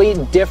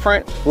really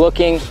different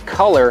looking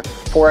color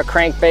for a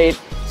crankbait.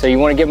 So you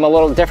want to give them a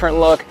little different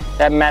look,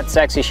 that Matte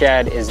Sexy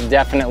Shad is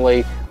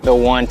definitely the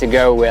one to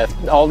go with.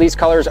 All these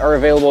colors are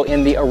available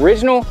in the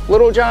original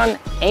Little John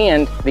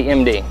and the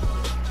MD.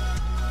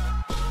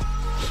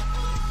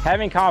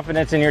 Having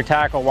confidence in your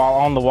tackle while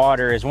on the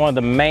water is one of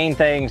the main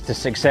things to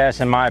success,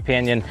 in my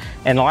opinion.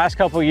 In the last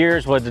couple of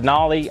years with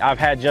Denali, I've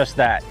had just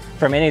that.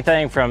 From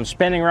anything from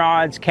spinning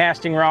rods,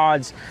 casting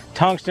rods,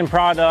 tungsten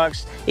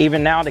products,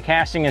 even now to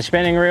casting and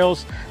spinning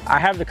reels, I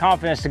have the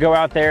confidence to go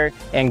out there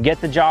and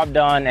get the job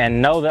done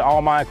and know that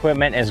all my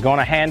equipment is going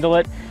to handle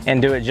it and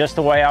do it just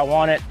the way I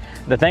want it.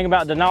 The thing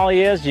about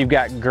Denali is you've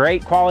got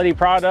great quality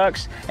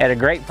products at a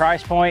great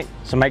price point,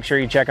 so make sure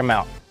you check them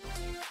out.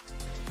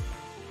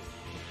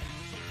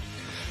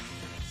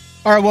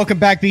 All right, welcome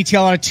back,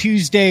 BTL, on a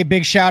Tuesday.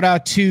 Big shout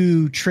out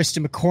to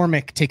Tristan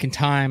McCormick taking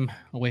time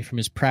away from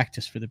his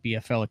practice for the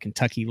BFL at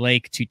Kentucky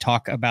Lake to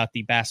talk about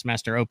the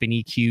Bassmaster Open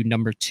EQ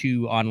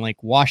 #2 on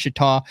Lake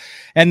Ouachita.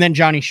 And then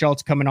Jonny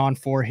Schultz coming on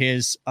for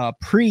his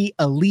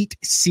pre-Elite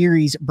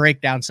Series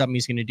breakdown, something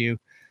he's going to do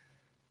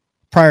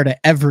prior to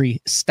every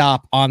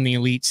stop on the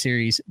Elite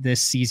Series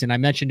this season. I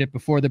mentioned it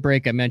before the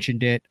break. I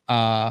mentioned it.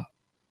 I'll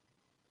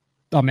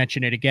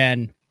mention it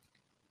again.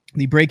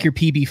 The Break Your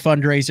PB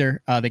fundraiser,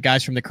 the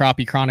guys from the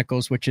Crappie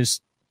Chronicles, which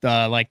is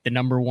like the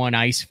 #1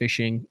 ice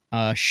fishing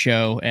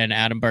show, and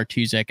Adam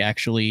Bartuzek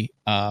actually,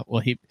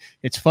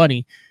 it's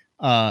funny.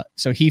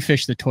 So he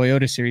fished the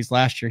Toyota Series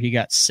last year. He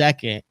got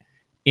second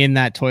in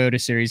that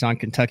Toyota Series on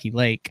Kentucky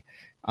Lake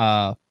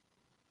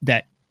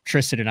that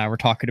Tristan and I were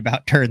talking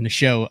about during the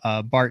show.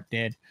 Bart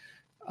did,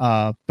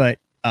 but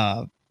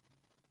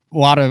a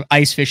lot of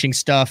ice fishing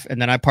stuff.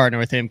 And then I partner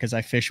with him because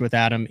I fish with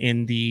Adam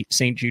in the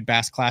St. Jude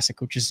Bass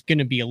Classic, which is going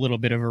to be a little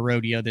bit of a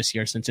rodeo this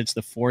year since it's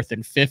the 4th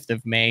and 5th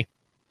of May.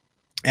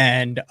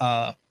 And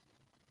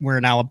we're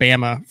in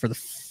Alabama for the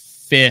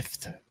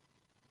 4th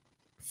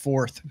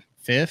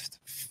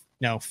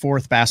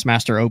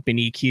Bassmaster Open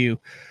EQ.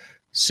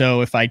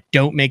 So if I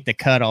don't make the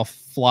cut, I'll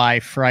fly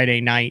Friday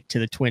night to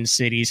the Twin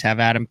Cities, have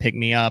Adam pick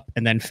me up,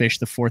 and then fish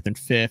the 4th and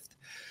 5th.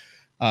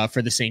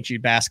 For the St.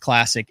 Jude Bass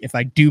Classic. If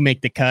I do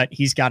make the cut,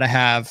 he's got to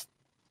have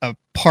a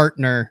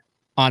partner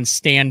on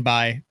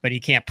standby, but he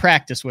can't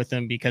practice with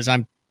him because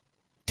I'm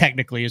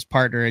technically his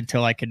partner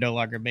until I can no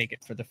longer make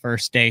it for the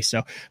first day.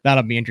 So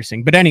that'll be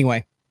interesting. But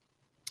anyway,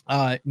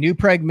 New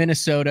Prague,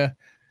 Minnesota,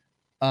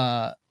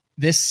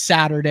 this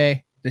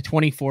Saturday, the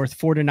 24th,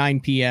 4 to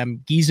 9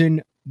 p.m., Gießen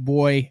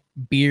Boy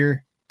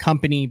Beer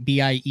Company,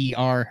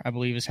 BIER, I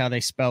believe is how they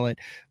spell it.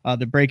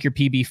 The Break Your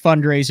PB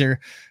fundraiser.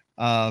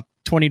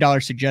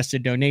 $20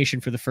 suggested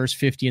donation for the first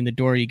 50 in the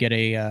door. You get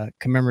a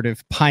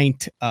commemorative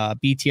pint.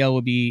 BTL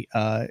will be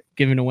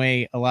giving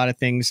away a lot of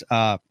things.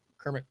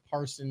 Kermit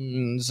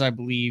Parsons, I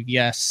believe.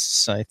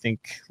 Yes, I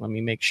think. Let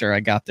me make sure I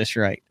got this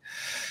right.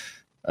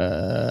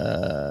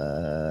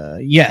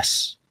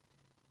 Yes.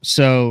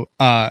 So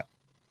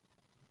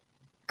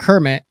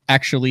Kermit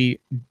actually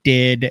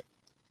did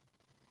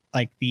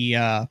like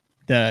the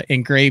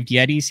engraved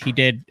Yetis. He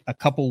did a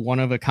couple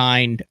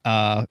one-of-a-kind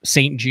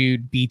St.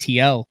 Jude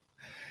BTL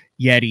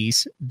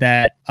Yetis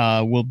that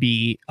will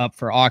be up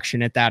for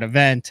auction at that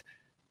event,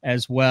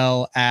 as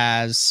well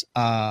as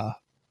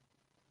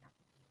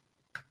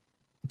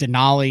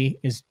Denali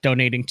is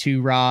donating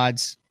 2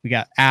 rods. We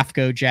got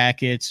AFCO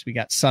jackets, we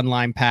got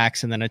Sunline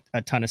packs, and then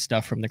a ton of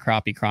stuff from the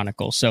Crappie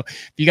Chronicles. So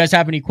if you guys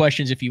have any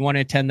questions, if you want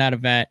to attend that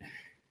event,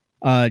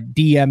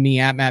 DM me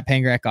at Matt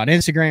Pangrak on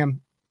Instagram,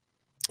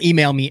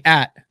 email me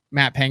at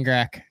Matt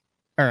Pangrak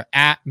or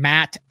at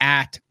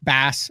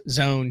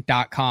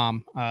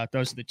matt@basszone.com.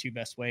 Those are the 2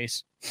 best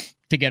ways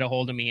to get a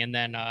hold of me. And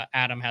then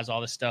Adam has all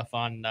the stuff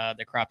on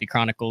the Crappie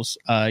Chronicles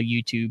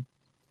YouTube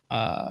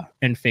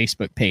and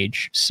Facebook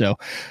page. So,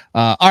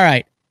 all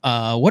right.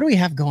 What do we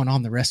have going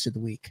on the rest of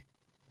the week?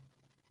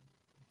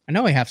 I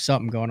know we have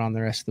something going on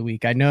the rest of the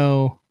week. I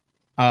know.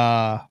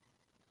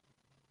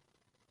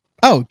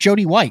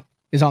 Jody White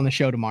is on the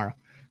show tomorrow.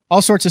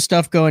 All sorts of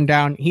stuff going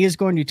down. He is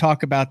going to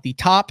talk about the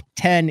top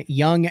 10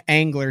 young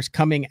anglers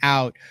coming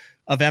out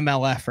of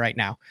MLF right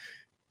now.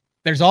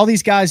 There's all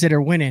these guys that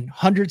are winning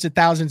hundreds of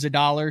thousands of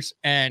dollars,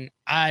 and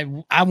I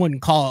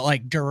wouldn't call it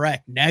like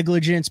direct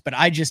negligence, but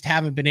I just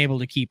haven't been able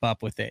to keep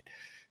up with it.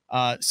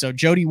 So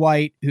Jody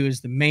White, who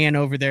is the man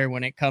over there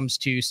when it comes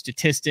to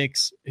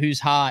statistics, who's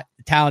hot,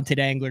 talented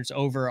anglers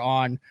over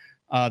on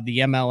the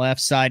MLF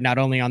side, not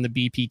only on the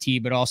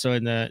BPT, but also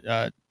in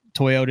the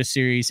Toyota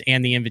series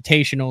and the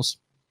invitationals.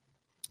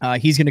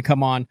 He's going to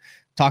come on,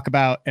 talk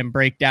about and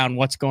break down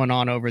what's going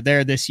on over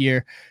there this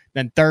year.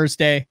 Then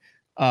Thursday,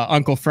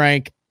 Uncle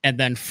Frank. And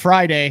then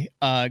Friday,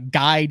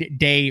 Guide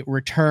Day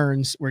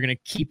returns. We're going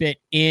to keep it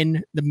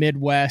in the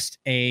Midwest,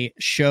 a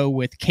show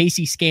with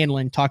Casey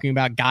Scanlon talking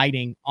about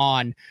guiding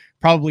on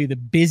probably the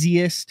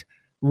busiest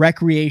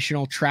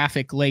recreational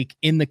traffic lake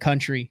in the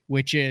country,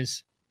 which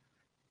is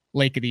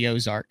Lake of the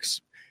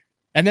Ozarks.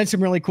 And then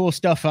some really cool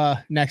stuff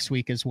next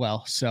week as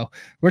well. So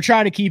we're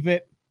trying to keep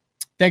it.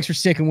 Thanks for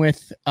sticking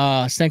with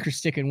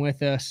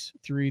us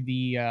through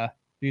the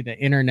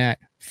internet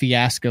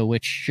fiasco,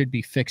 which should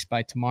be fixed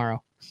by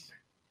tomorrow,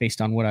 based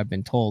on what I've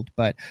been told.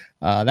 But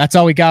that's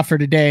all we got for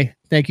today.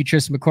 Thank you,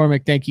 Tristan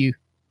McCormick. Thank you,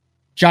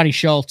 Jonny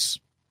Schultz.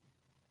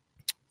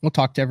 We'll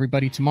talk to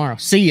everybody tomorrow.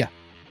 See ya.